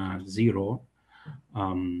sigma 0,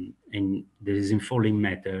 and there is in falling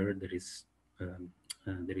matter, there is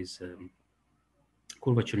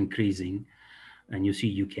curvature increasing, and you see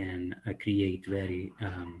you can create very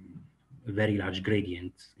a very large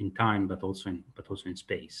gradient in time, but also in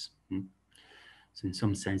space. So in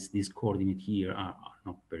some sense, these coordinates here are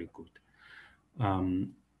not very good.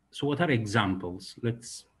 So what are examples?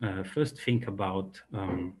 Let's first think about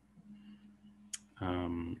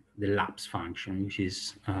the lapse function, which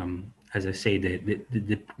is, as I say,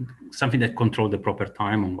 something that controls the proper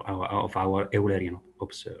time of our Eulerian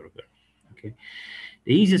observer. Okay,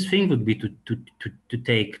 the easiest thing would be to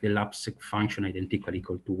take the lapse function identical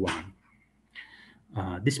equal to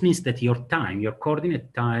 1. This means that your time, your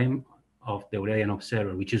coordinate time of the Eulerian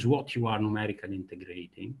observer, which is what you are numerically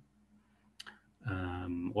integrating,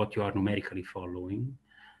 what you are numerically following,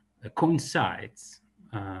 coincides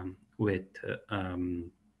with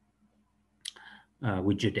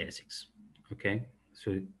geodesics. Okay,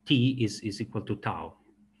 so t is equal to tau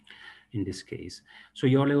in this case. So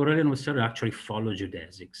your Eulerian observer actually follows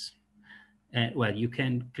geodesics. Well, you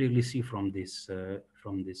can clearly see from this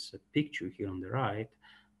picture here on the right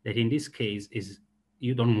that in this case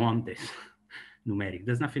you don't want this numeric.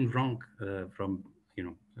 There's nothing wrong from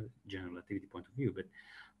general relativity point of view, but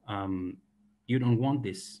you don't want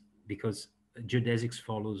this because geodesics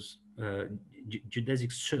follows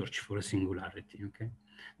geodesics search for a singularity. Okay,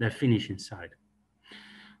 they're finished inside.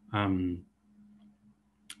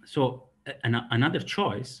 So another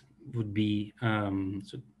choice would be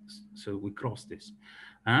so we cross this.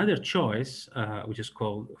 Another choice, which is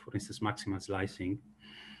called, for instance, maximal slicing,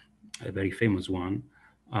 a very famous one,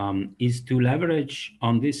 is to leverage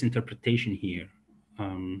on this interpretation here.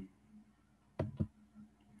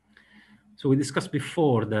 So we discussed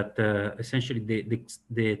before that essentially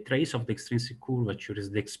the trace of the extrinsic curvature is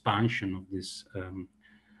the expansion of this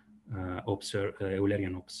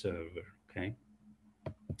Eulerian observer. Okay.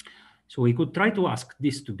 So we could try to ask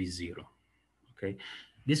this to be 0. Okay.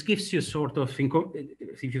 This gives you a sort of,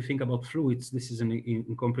 if you think about fluids, this is an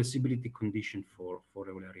incompressibility condition for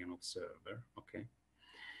Eulerian observer. Okay.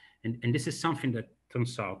 And this is something that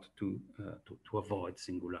turns out to avoid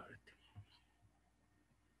singularity,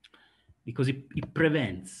 because it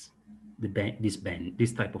prevents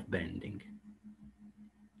this type of bending.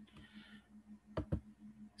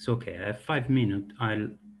 So okay, I have 5 minutes.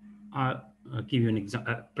 I'll give you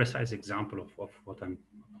a precise example of what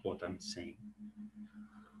I'm saying.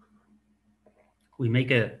 We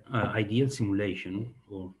make a ideal simulation,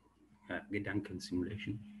 or Gedanken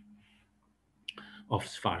simulation of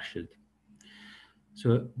Schwarzschild.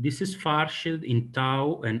 So this is Schwarzschild in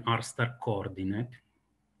tau and r star coordinate.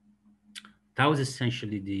 Tau is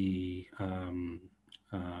essentially the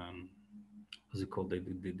what's it called?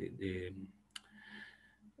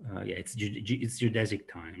 Yeah, it's geodesic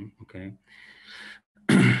time. Okay.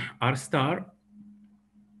 R star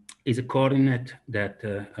is a coordinate that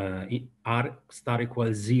r star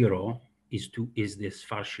equals 0 is this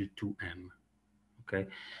Schwarzschild 2m. Okay,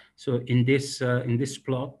 so in this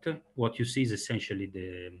plot, what you see is essentially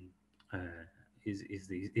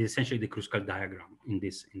essentially the Kruskal diagram in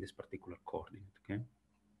this particular coordinate. Okay,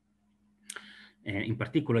 and in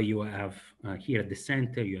particular, you have here at the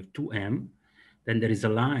center you have 2m. Then there is a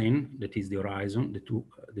line that is the horizon, the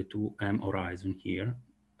 2m horizon here.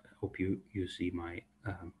 I hope you see my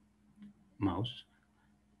mouse,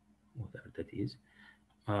 whatever that is.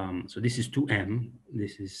 So this is 2m,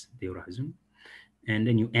 this is the horizon. And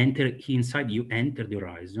then you enter inside, you enter the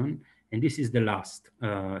horizon, and this is the last,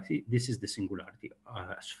 this is the singularity.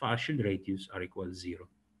 Schwarzschild radius are equal 0.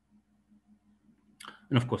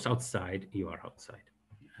 And of course, outside, you are outside.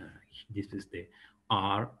 This is the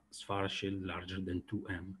R Schwarzschild larger than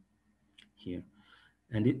 2m here.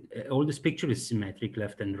 And all this picture is symmetric,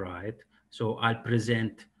 left and right. So I'll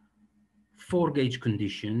present 4 gauge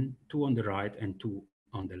condition, 2 on the right and 2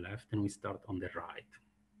 on the left, and we start on the right.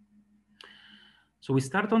 So we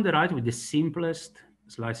start on the right with the simplest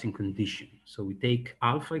slicing condition. So we take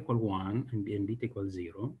alpha equal 1 and beta equal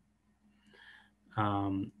 0.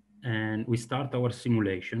 And we start our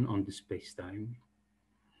simulation on the space-time.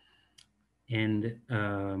 And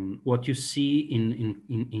what you see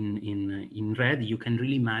in red, you can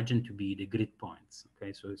really imagine to be the grid points.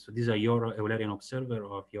 Okay, so these are your Eulerian observer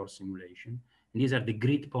of your simulation. And these are the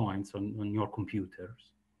grid points on your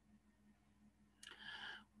computers.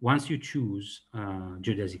 Once you choose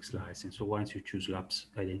geodesic slicing, so once you choose lapse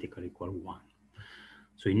identical equal 1.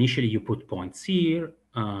 So initially you put points here.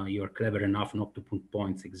 You're clever enough not to put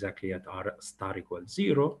points exactly at r star equals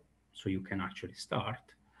 0, so you can actually start.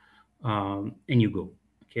 And you go,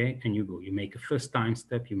 okay? And you go. You make a first time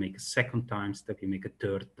step, you make a second time step, you make a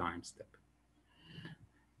third time step.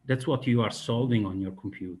 That's what you are solving on your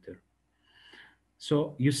computer.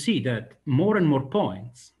 So you see that more and more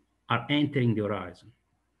points are entering the horizon.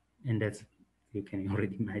 And that's, you can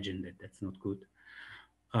already imagine that that's not good.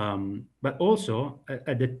 But also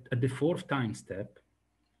at the fourth time step,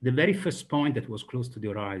 the very first point that was close to the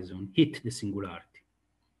horizon hit the singularity.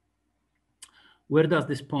 Where does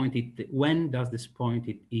this point hit? When does this point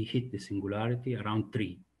hit the singularity? Around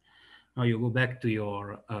 3. Now you go back to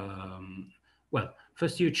your, well,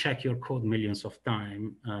 first you check your code millions of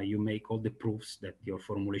times. You make all the proofs that your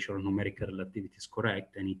formulation of numerical relativity is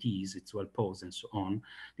correct, and it is, it's well posed, and so on.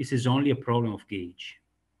 This is only a problem of gauge.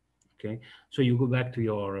 Okay, so you go back to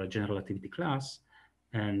your general relativity class,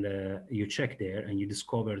 and you check there, and you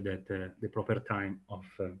discover that the proper time of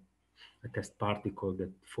a test particle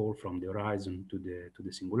that fall from the horizon to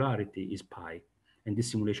the singularity is pi, and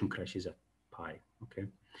this simulation crashes at pi. Okay,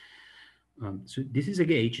 so this is a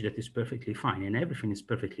gauge that is perfectly fine, and everything is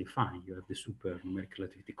perfectly fine. You have the super numerical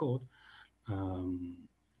relativity code,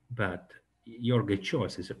 but your gauge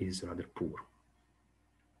choice is rather poor.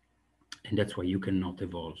 And that's why you cannot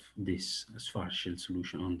evolve this partial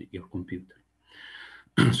solution on your computer.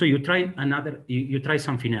 So you try another, you try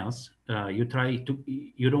something else. You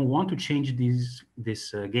don't want to change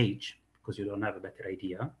this gauge because you don't have a better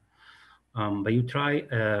idea. But you try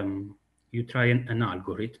an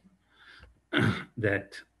algorithm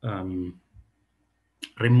that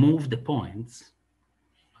remove the points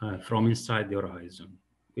from inside the horizon.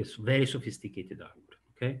 It's very sophisticated algorithm,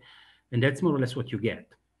 okay? And that's more or less what you get.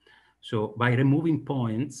 So by removing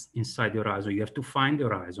points inside the horizon, you have to find the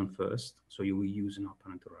horizon first. So you will use an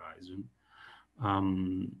apparent horizon.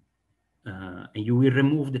 And you will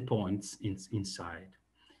remove the points inside.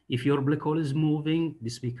 If your black hole is moving,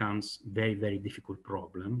 this becomes very, very difficult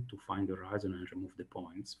problem to find the horizon and remove the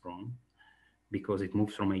points from, because it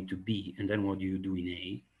moves from A to B. And then what do you do in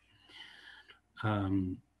A?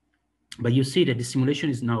 But you see that the simulation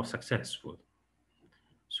is now successful.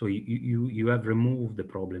 So you have removed the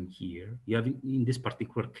problem here. You have, in this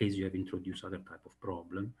particular case, you have introduced other type of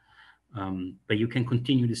problem, but you can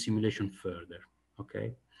continue the simulation further,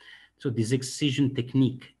 okay? So this excision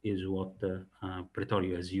technique is what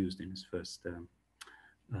Pretorio has used in his first,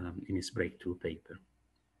 in his breakthrough paper.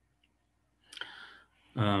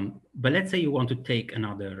 But let's say you want to take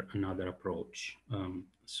another approach.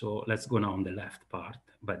 So let's go now on the left part,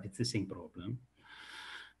 but it's the same problem.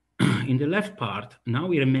 In the left part, now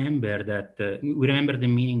we remember that we remember the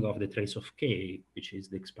meaning of the trace of K, which is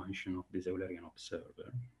the expansion of this Eulerian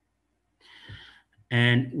observer.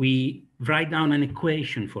 And we write down an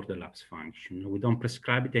equation for the lapse function. We don't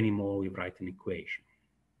prescribe it anymore, we write an equation.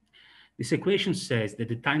 This equation says that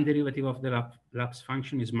the time derivative of the lapse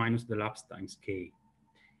function is minus the lapse times K.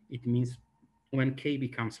 It means when K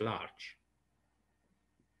becomes large,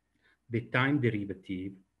 the time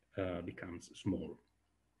derivative becomes small.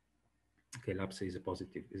 Okay, lapse is a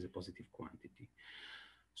positive quantity.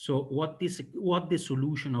 So what the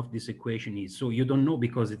solution of this equation is? So you don't know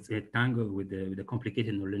because it's a tangle with the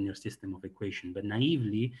complicated nonlinear system of equation. But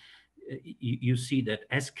naively, you see that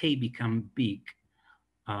as K become big,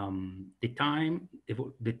 the time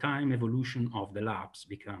evolution of the lapse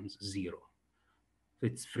becomes 0. So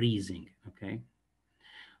it's freezing. Okay.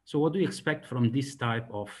 So what do you expect from this type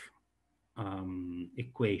of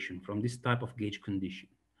equation, from this type of gauge condition?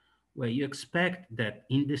 Well, you expect that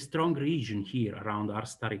in the strong region here around r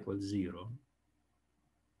star equals 0,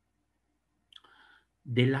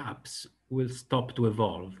 the lapse will stop to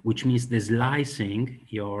evolve, which means the slicing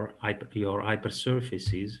your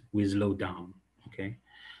hypersurfaces will slow down, okay?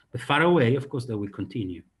 But far away, of course, they will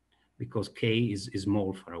continue because K is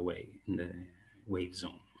more far away in the wave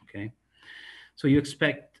zone, okay? So you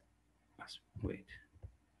expect, wait,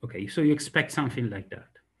 okay, so you expect something like that.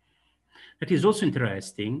 That is also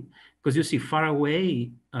interesting because you see far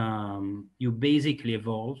away, you basically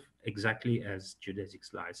evolve exactly as geodesic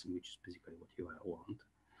slicing, which is basically what you want.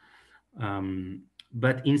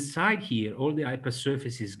 But inside here, all the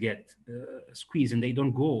hypersurfaces get squeezed and they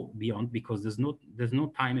don't go beyond because there's no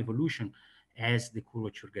time evolution as the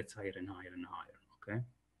curvature gets higher and higher and higher, okay?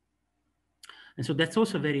 And so that's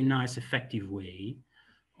also a very nice, effective way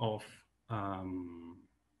of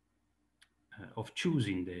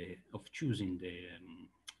choosing the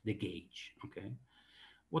gauge. Okay,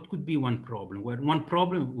 what could be one problem? Well, one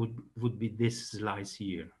problem would be this slice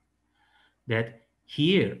here. That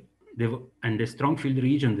here, and the strong field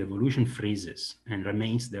region, the evolution freezes and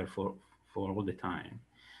remains there for all the time.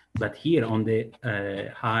 But here on the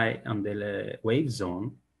wave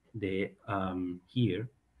zone, here,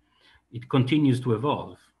 it continues to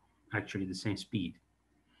evolve, actually the same speed.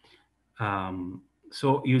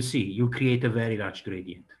 So you see, you create a very large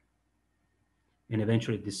gradient. And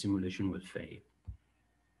eventually this simulation will fail.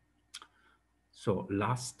 So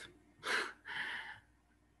last,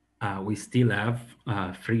 we still have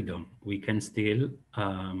freedom. We can still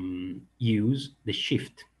use the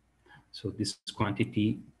shift. So this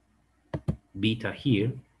quantity beta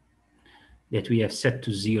here that we have set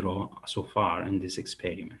to 0 so far in these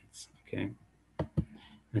experiments, okay?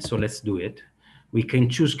 And so let's do it. We can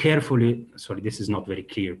choose carefully. Sorry, this is not very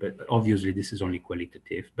clear, but obviously this is only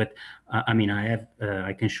qualitative. But I mean,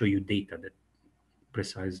 I can show you data that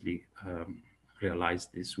precisely realize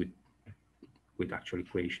this with actual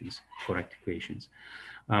equations, correct equations.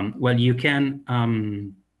 Well, you can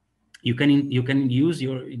use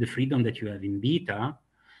the freedom that you have in beta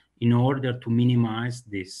in order to minimize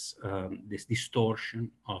this this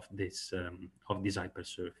distortion of these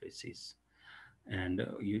hypersurfaces. And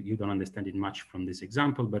you don't understand it much from this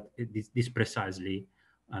example, but this precisely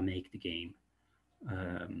make the game.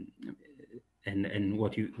 And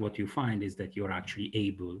what you find is that you're actually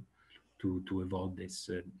able to evolve this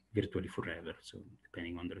virtually forever. So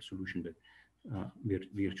depending on the resolution, but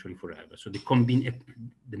virtually forever. So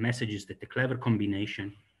the message is that the clever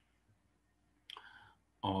combination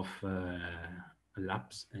of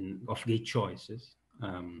laps and of gate choices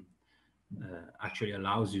actually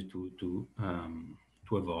allows you to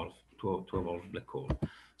evolve black hole.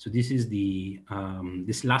 So this is the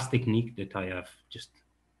this last technique that I have just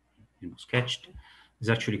sketched is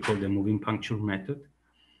actually called the moving puncture method,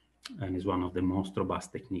 and is one of the most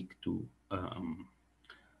robust technique to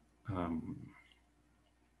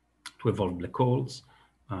evolve black holes,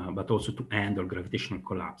 but also to handle gravitational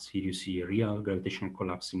collapse. Here you see a real gravitational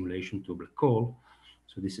collapse simulation to a black hole.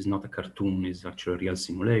 So this is not a cartoon; it's actually a real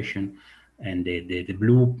simulation. And the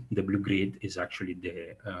blue grid is actually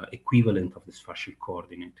the equivalent of the spatial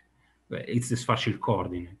coordinate. It's the spatial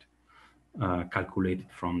coordinate calculated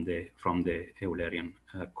from the Eulerian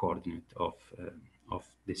coordinate of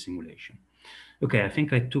the simulation. Okay, I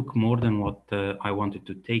think I took more than what I wanted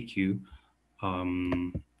to take you.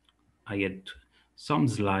 I had some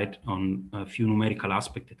slide on a few numerical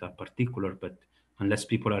aspects that are particular, but unless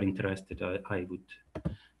people are interested, I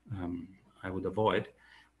would avoid.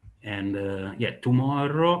 And yeah,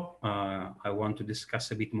 tomorrow I want to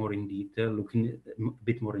discuss a bit more in detail, looking a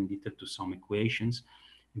bit more in detail to some equations,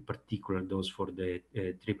 in particular those for the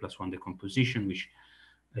 3+1 decomposition, which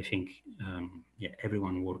I think yeah,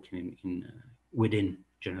 everyone working within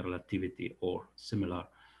general relativity or similar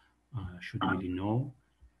should really know,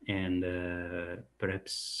 and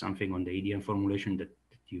perhaps something on the ADM formulation that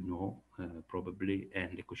you know probably,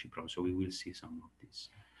 and the Cauchy problem. So we will see some of these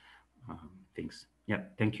things. Yeah,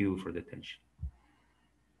 thank you for the attention.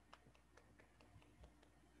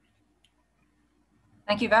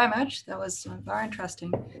 Thank you very much. That was very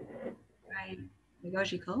interesting, very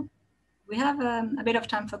pedagogical. We have a bit of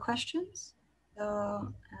time for questions.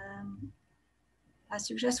 So I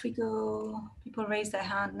suggest people raise their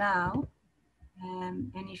hand now.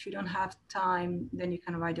 And if you don't have time, then you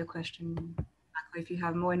can write your question back. Or if you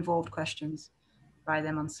have more involved questions, write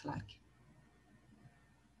them on Slack.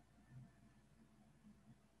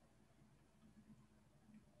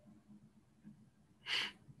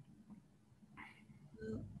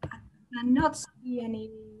 I cannot see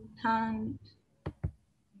any hand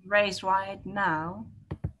raised right now.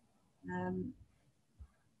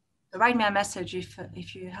 So write me a message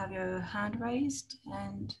if you have your hand raised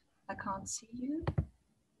and I can't see you.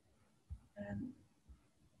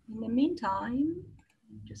 In the meantime,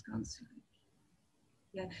 I'm just can't see.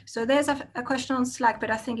 Yeah, so there's a question on Slack,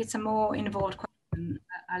 but I think it's a more involved question.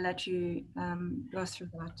 I'll let you go through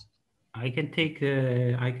that. I can take,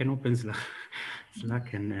 I can open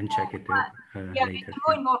Slack and check it yeah, later. It's a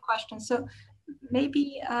more involved question. So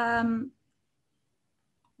maybe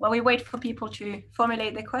while we wait for people to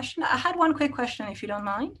formulate their question, I had one quick question, if you don't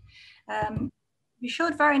mind. You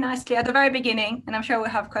showed very nicely at the very beginning, and I'm sure we'll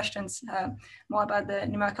have questions more about the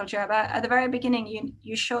numerical GR, but at the very beginning,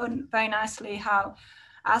 you showed very nicely how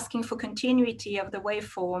asking for continuity of the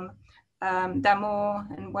waveform, D'Amour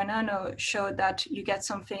and Buonanno showed that you get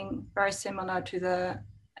something very similar to the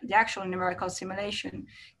actual numerical simulation.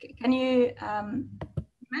 Can you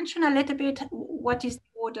mention a little bit what is the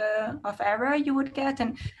order of error you would get,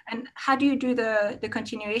 and how do you do the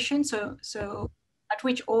continuation? So at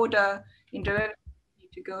which order in derivative you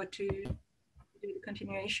need to go to do the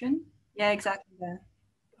continuation? Yeah, exactly there.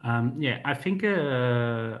 Yeah, I think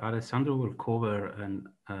Alessandro will cover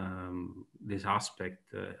this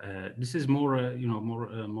aspect. This is more, it's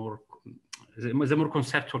a more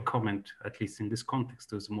conceptual comment, at least in this context.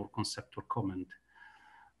 There's a more conceptual comment.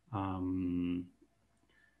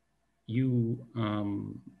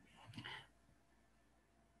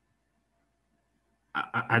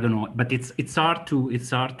 I don't know, but it's hard to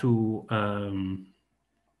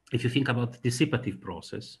if you think about the dissipative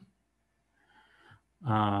process,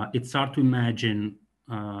 it's hard to imagine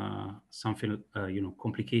something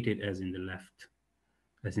complicated as in the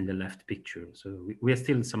left picture. So we are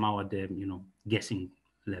still somehow at the guessing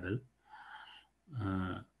level,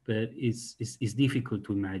 but it's difficult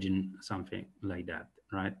to imagine something like that,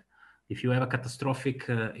 right? If you have a catastrophic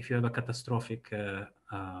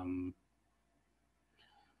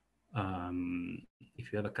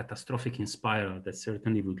spiral, that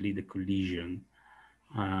certainly would lead a collision.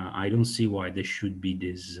 I don't see why there should be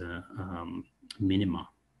this minima,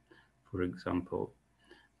 for example.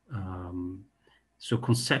 So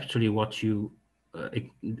conceptually,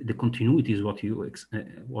 the continuity is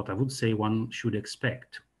what I would say one should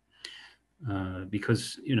expect,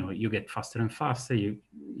 because you get faster and faster.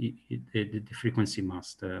 The frequency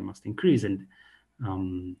must increase, and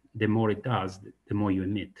the more it does, the more you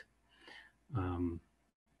emit.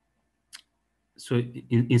 So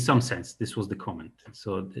in some sense, this was the comment.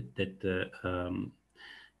 So that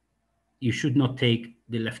you should not take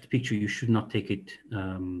the left picture. You should not take it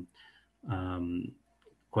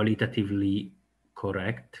qualitatively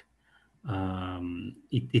correct.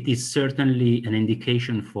 It is certainly an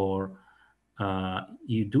indication for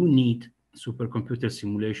you do need supercomputer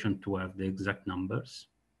simulation to have the exact numbers.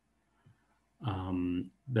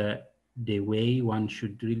 But the way one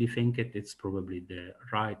should really think it's probably the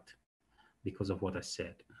right, because of what I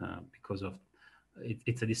said, because of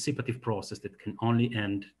it's a dissipative process that can only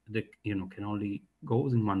end, can only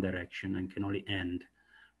goes in one direction and can only end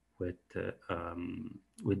with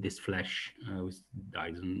this flash, with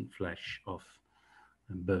Dyson flash of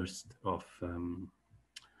burst of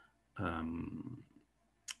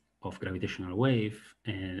gravitational wave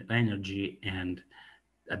and energy, and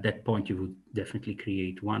at that point you would definitely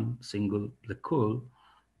create one single black hole,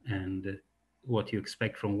 and what you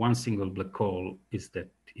expect from one single black hole is that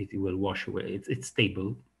it will wash away. It's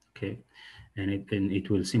stable, okay, and it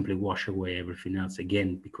will simply wash away everything else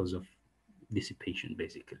again because of dissipation,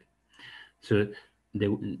 basically. So the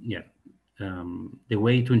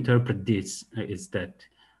way to interpret this is that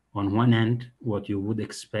on one end, what you would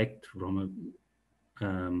expect from a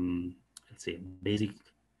let's say a basic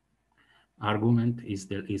argument is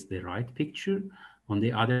the right picture. On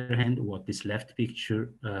the other hand, what this left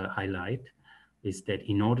picture highlight is that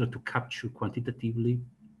in order to capture quantitatively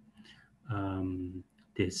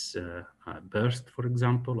this burst, for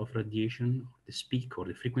example, of radiation, this peak or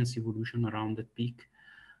the frequency evolution around that peak,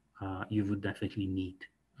 you would definitely need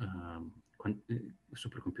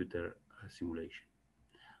supercomputer simulation.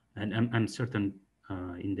 And I'm certain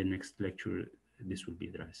in the next lecture this will be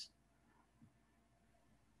addressed.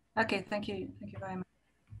 Okay, thank you very much.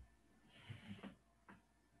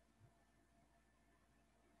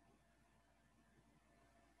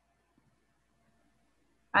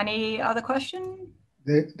 Any other question?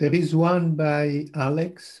 There is one by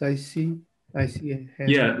Alex, I see a hand.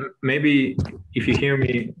 Yeah, maybe if you hear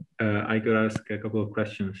me, I could ask a couple of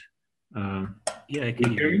questions. Yeah, I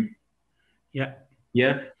can hear you. Yeah.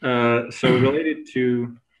 Yeah, so related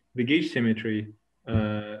to the gauge symmetry,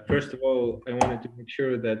 first of all, I wanted to make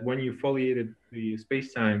sure that when you foliated the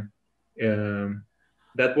space-time,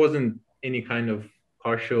 that wasn't any kind of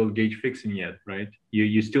partial gauge fixing yet, right?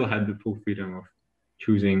 You still had the full freedom of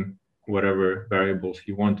choosing whatever variables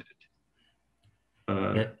you wanted.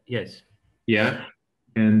 Yes. Yeah,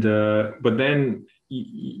 and but then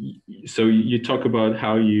so you talk about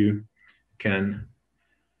how you can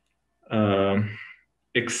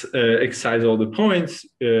excise all the points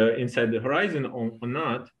inside the horizon or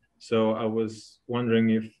not. So I was wondering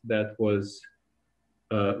if that was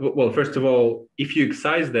well, first of all, if you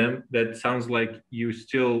excise them, that sounds like you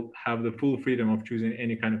still have the full freedom of choosing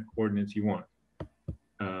any kind of coordinates you want.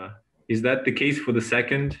 Is that the case for the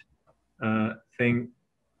second thing?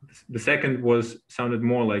 The second sounded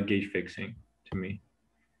more like gauge fixing to me.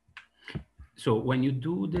 So when you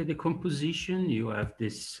do the decomposition, you have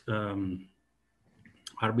this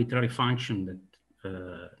arbitrary function that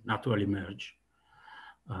naturally merge,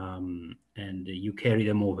 and you carry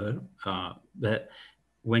them over. But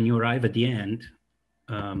when you arrive at the end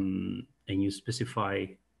and you specify,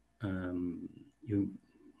 you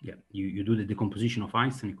do the decomposition of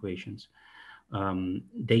Einstein equations.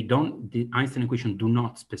 The Einstein equation do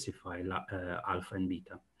not specify alpha and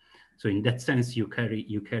beta. So in that sense, you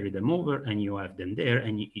carry them over and you have them there,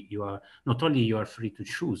 and you are not only you are free to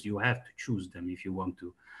choose, you have to choose them if you want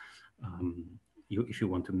to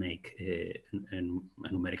make a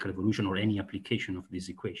numerical evolution or any application of this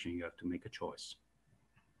equation. You have to make a choice.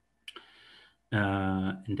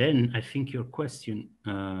 And then I think your question,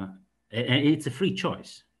 and it's a free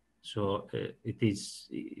choice. So it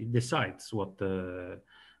decides what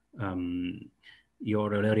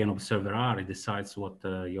your Eulerian observer are, it decides what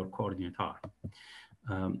your coordinates are.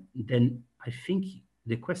 Then I think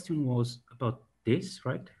the question was about this,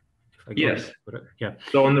 right? If I got Yes. it correct. Yeah.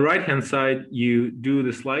 So on the right-hand side, you do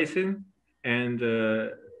the slicing, and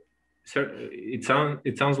so it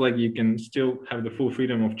sounds like you can still have the full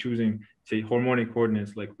freedom of choosing, say, harmonic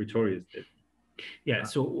coordinates like Pretorius did. Yeah.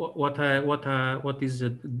 So what is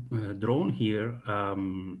drawn here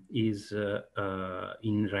is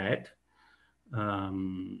in red.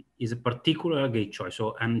 Is a particular gauge choice.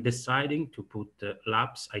 So I'm deciding to put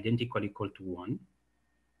laps identical equal to 1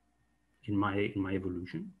 in my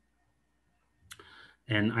evolution.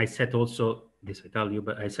 And I set also, this I tell you,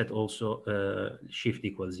 but I set also shift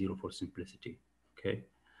equals 0 for simplicity, okay?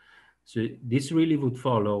 So this really would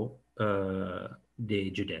follow the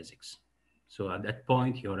geodesics. So at that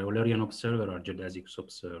point, your Eulerian observer are geodesics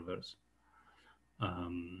observers.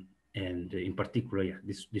 And in particular, yeah,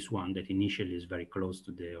 this one that initially is very close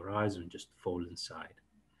to the horizon just falls inside.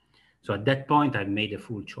 So at that point, I've made a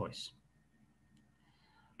full choice.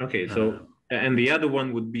 Okay, so and the other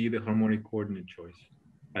one would be the harmonic coordinate choice.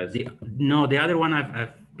 No, the other one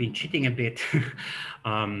I've been cheating a bit.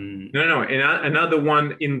 No, another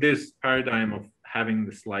one in this paradigm of having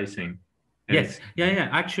the slicing. Yes, yeah.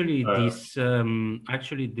 Actually, this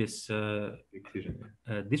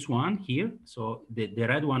one here. So the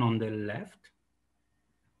red one on the left.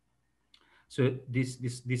 So this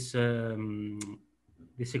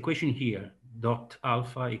equation here, dot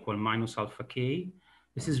alpha equal minus alpha k.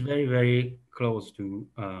 This is very, very close to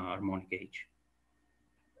harmonic gauge.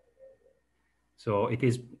 So it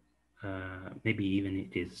is maybe even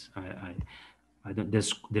it is. I don't. I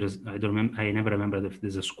don't remember. I never remember if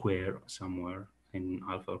there's a square somewhere in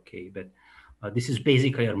alpha or k. But this is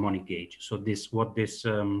basically harmonic gauge. So this this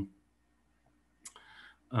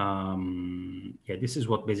is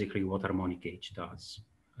basically what harmonic gauge does,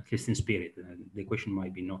 at least in spirit. The equation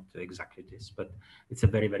might be not exactly this, but it's a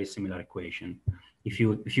very, very similar equation. If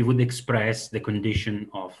you would express the condition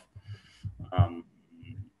of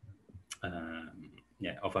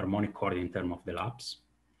harmonic coordinate in terms of the laps,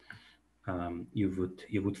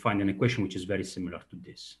 you would find an equation which is very similar to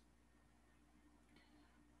this.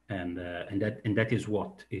 And that is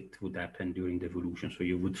what it would happen during the evolution. So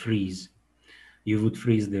you would freeze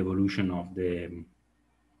the evolution of the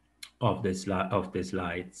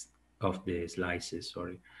slices,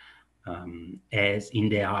 sorry, as in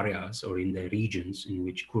the areas or in the regions in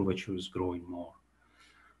which curvature is growing more.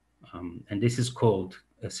 And this is called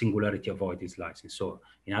a singularity avoided slicing. So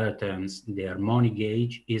in other terms, the harmonic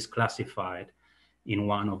gauge is classified in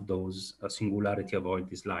one of those singularity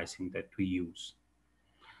avoided slicing that we use.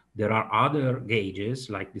 There are other gauges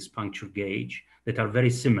like this puncture gauge that are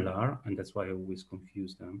very similar, and that's why I always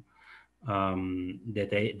confuse them.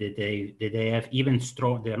 That they have even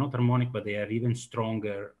strong. They are not harmonic, but they have even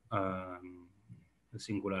stronger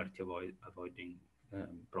singularity avoiding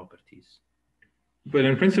properties. But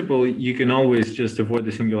in principle, you can always just avoid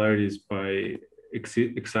the singularities by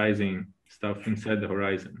excising stuff inside the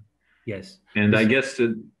horizon. Yes, and I guess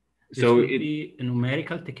so. It would be a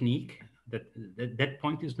numerical technique. That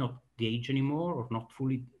point is not gauge anymore, or not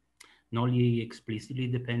only explicitly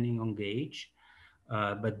depending on gauge,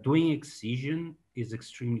 but doing excision is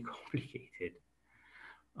extremely complicated,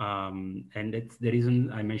 and that's the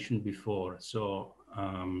reason I mentioned before. So,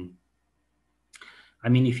 I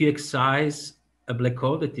mean, if you excise a black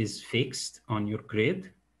hole that is fixed on your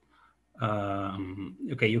grid,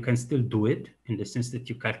 okay, you can still do it in the sense that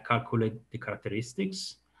you can calculate the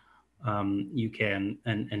characteristics. You can,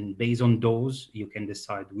 and based on those, you can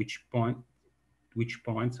decide which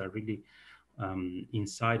points are really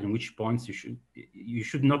inside and which points you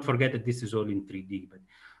should not forget that this is all in 3D, but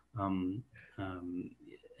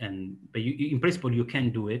in principle you can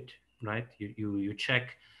do it, right? You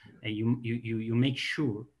check and you make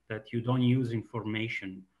sure that you don't use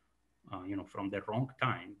information from the wrong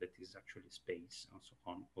time that is actually space and so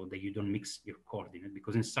on, or that you don't mix your coordinate,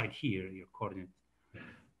 because inside here your coordinate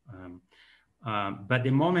but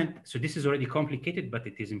the moment, so this is already complicated, but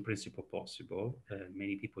it is in principle possible.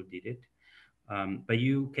 Many people did it. But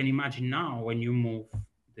you can imagine now when you move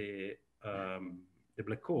the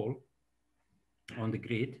black hole on the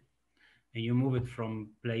grid and you move it from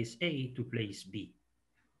place A to place B.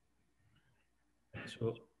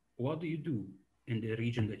 So what do you do in the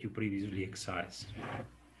region that you previously excised?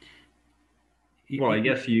 Well, I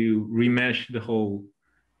guess you remesh the whole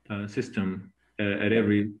system at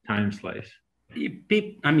every time slice.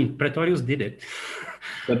 I mean, Pretorius did it.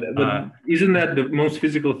 But isn't that the most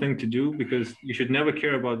physical thing to do? Because you should never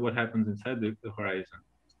care about what happens inside the horizon.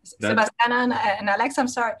 Sebastiano and Alex, I'm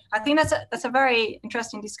sorry. I think that's a very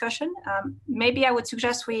interesting discussion. Maybe I would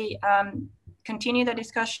suggest we continue the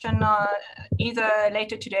discussion either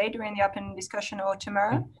later today during the open discussion or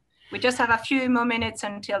tomorrow. We just have a few more minutes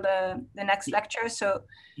until the next lecture. So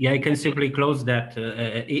yeah, I can simply close that.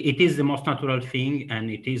 It is the most natural thing, and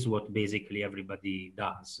it is what basically everybody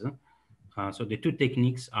does. So the two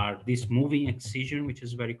techniques are this moving excision, which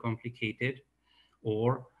is very complicated,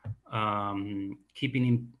 or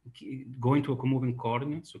going to a moving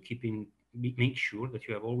coordinate. So make sure that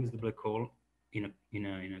you have always the black hole in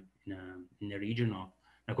a region of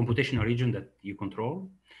a computational region that you control.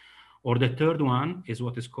 Or the third one is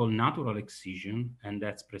what is called natural excision, and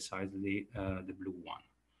that's precisely the blue one.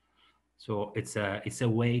 So it's a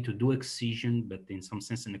way to do excision, but in some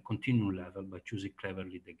sense in a continuum level, by choosing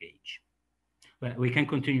cleverly the gauge. But we can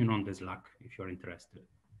continue on the Slack if you're interested.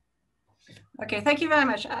 Okay, thank you very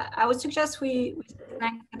much. I would suggest we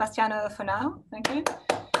thank Sebastiano for now. Thank you.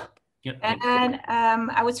 Yep. And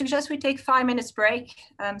I would suggest we take 5 minutes break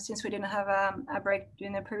since we didn't have a break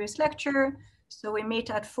during the previous lecture. So we meet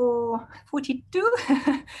at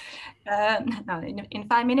 4:42 in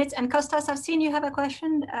 5 minutes. And Kostas, I've seen you have a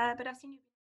question, but I've seen you.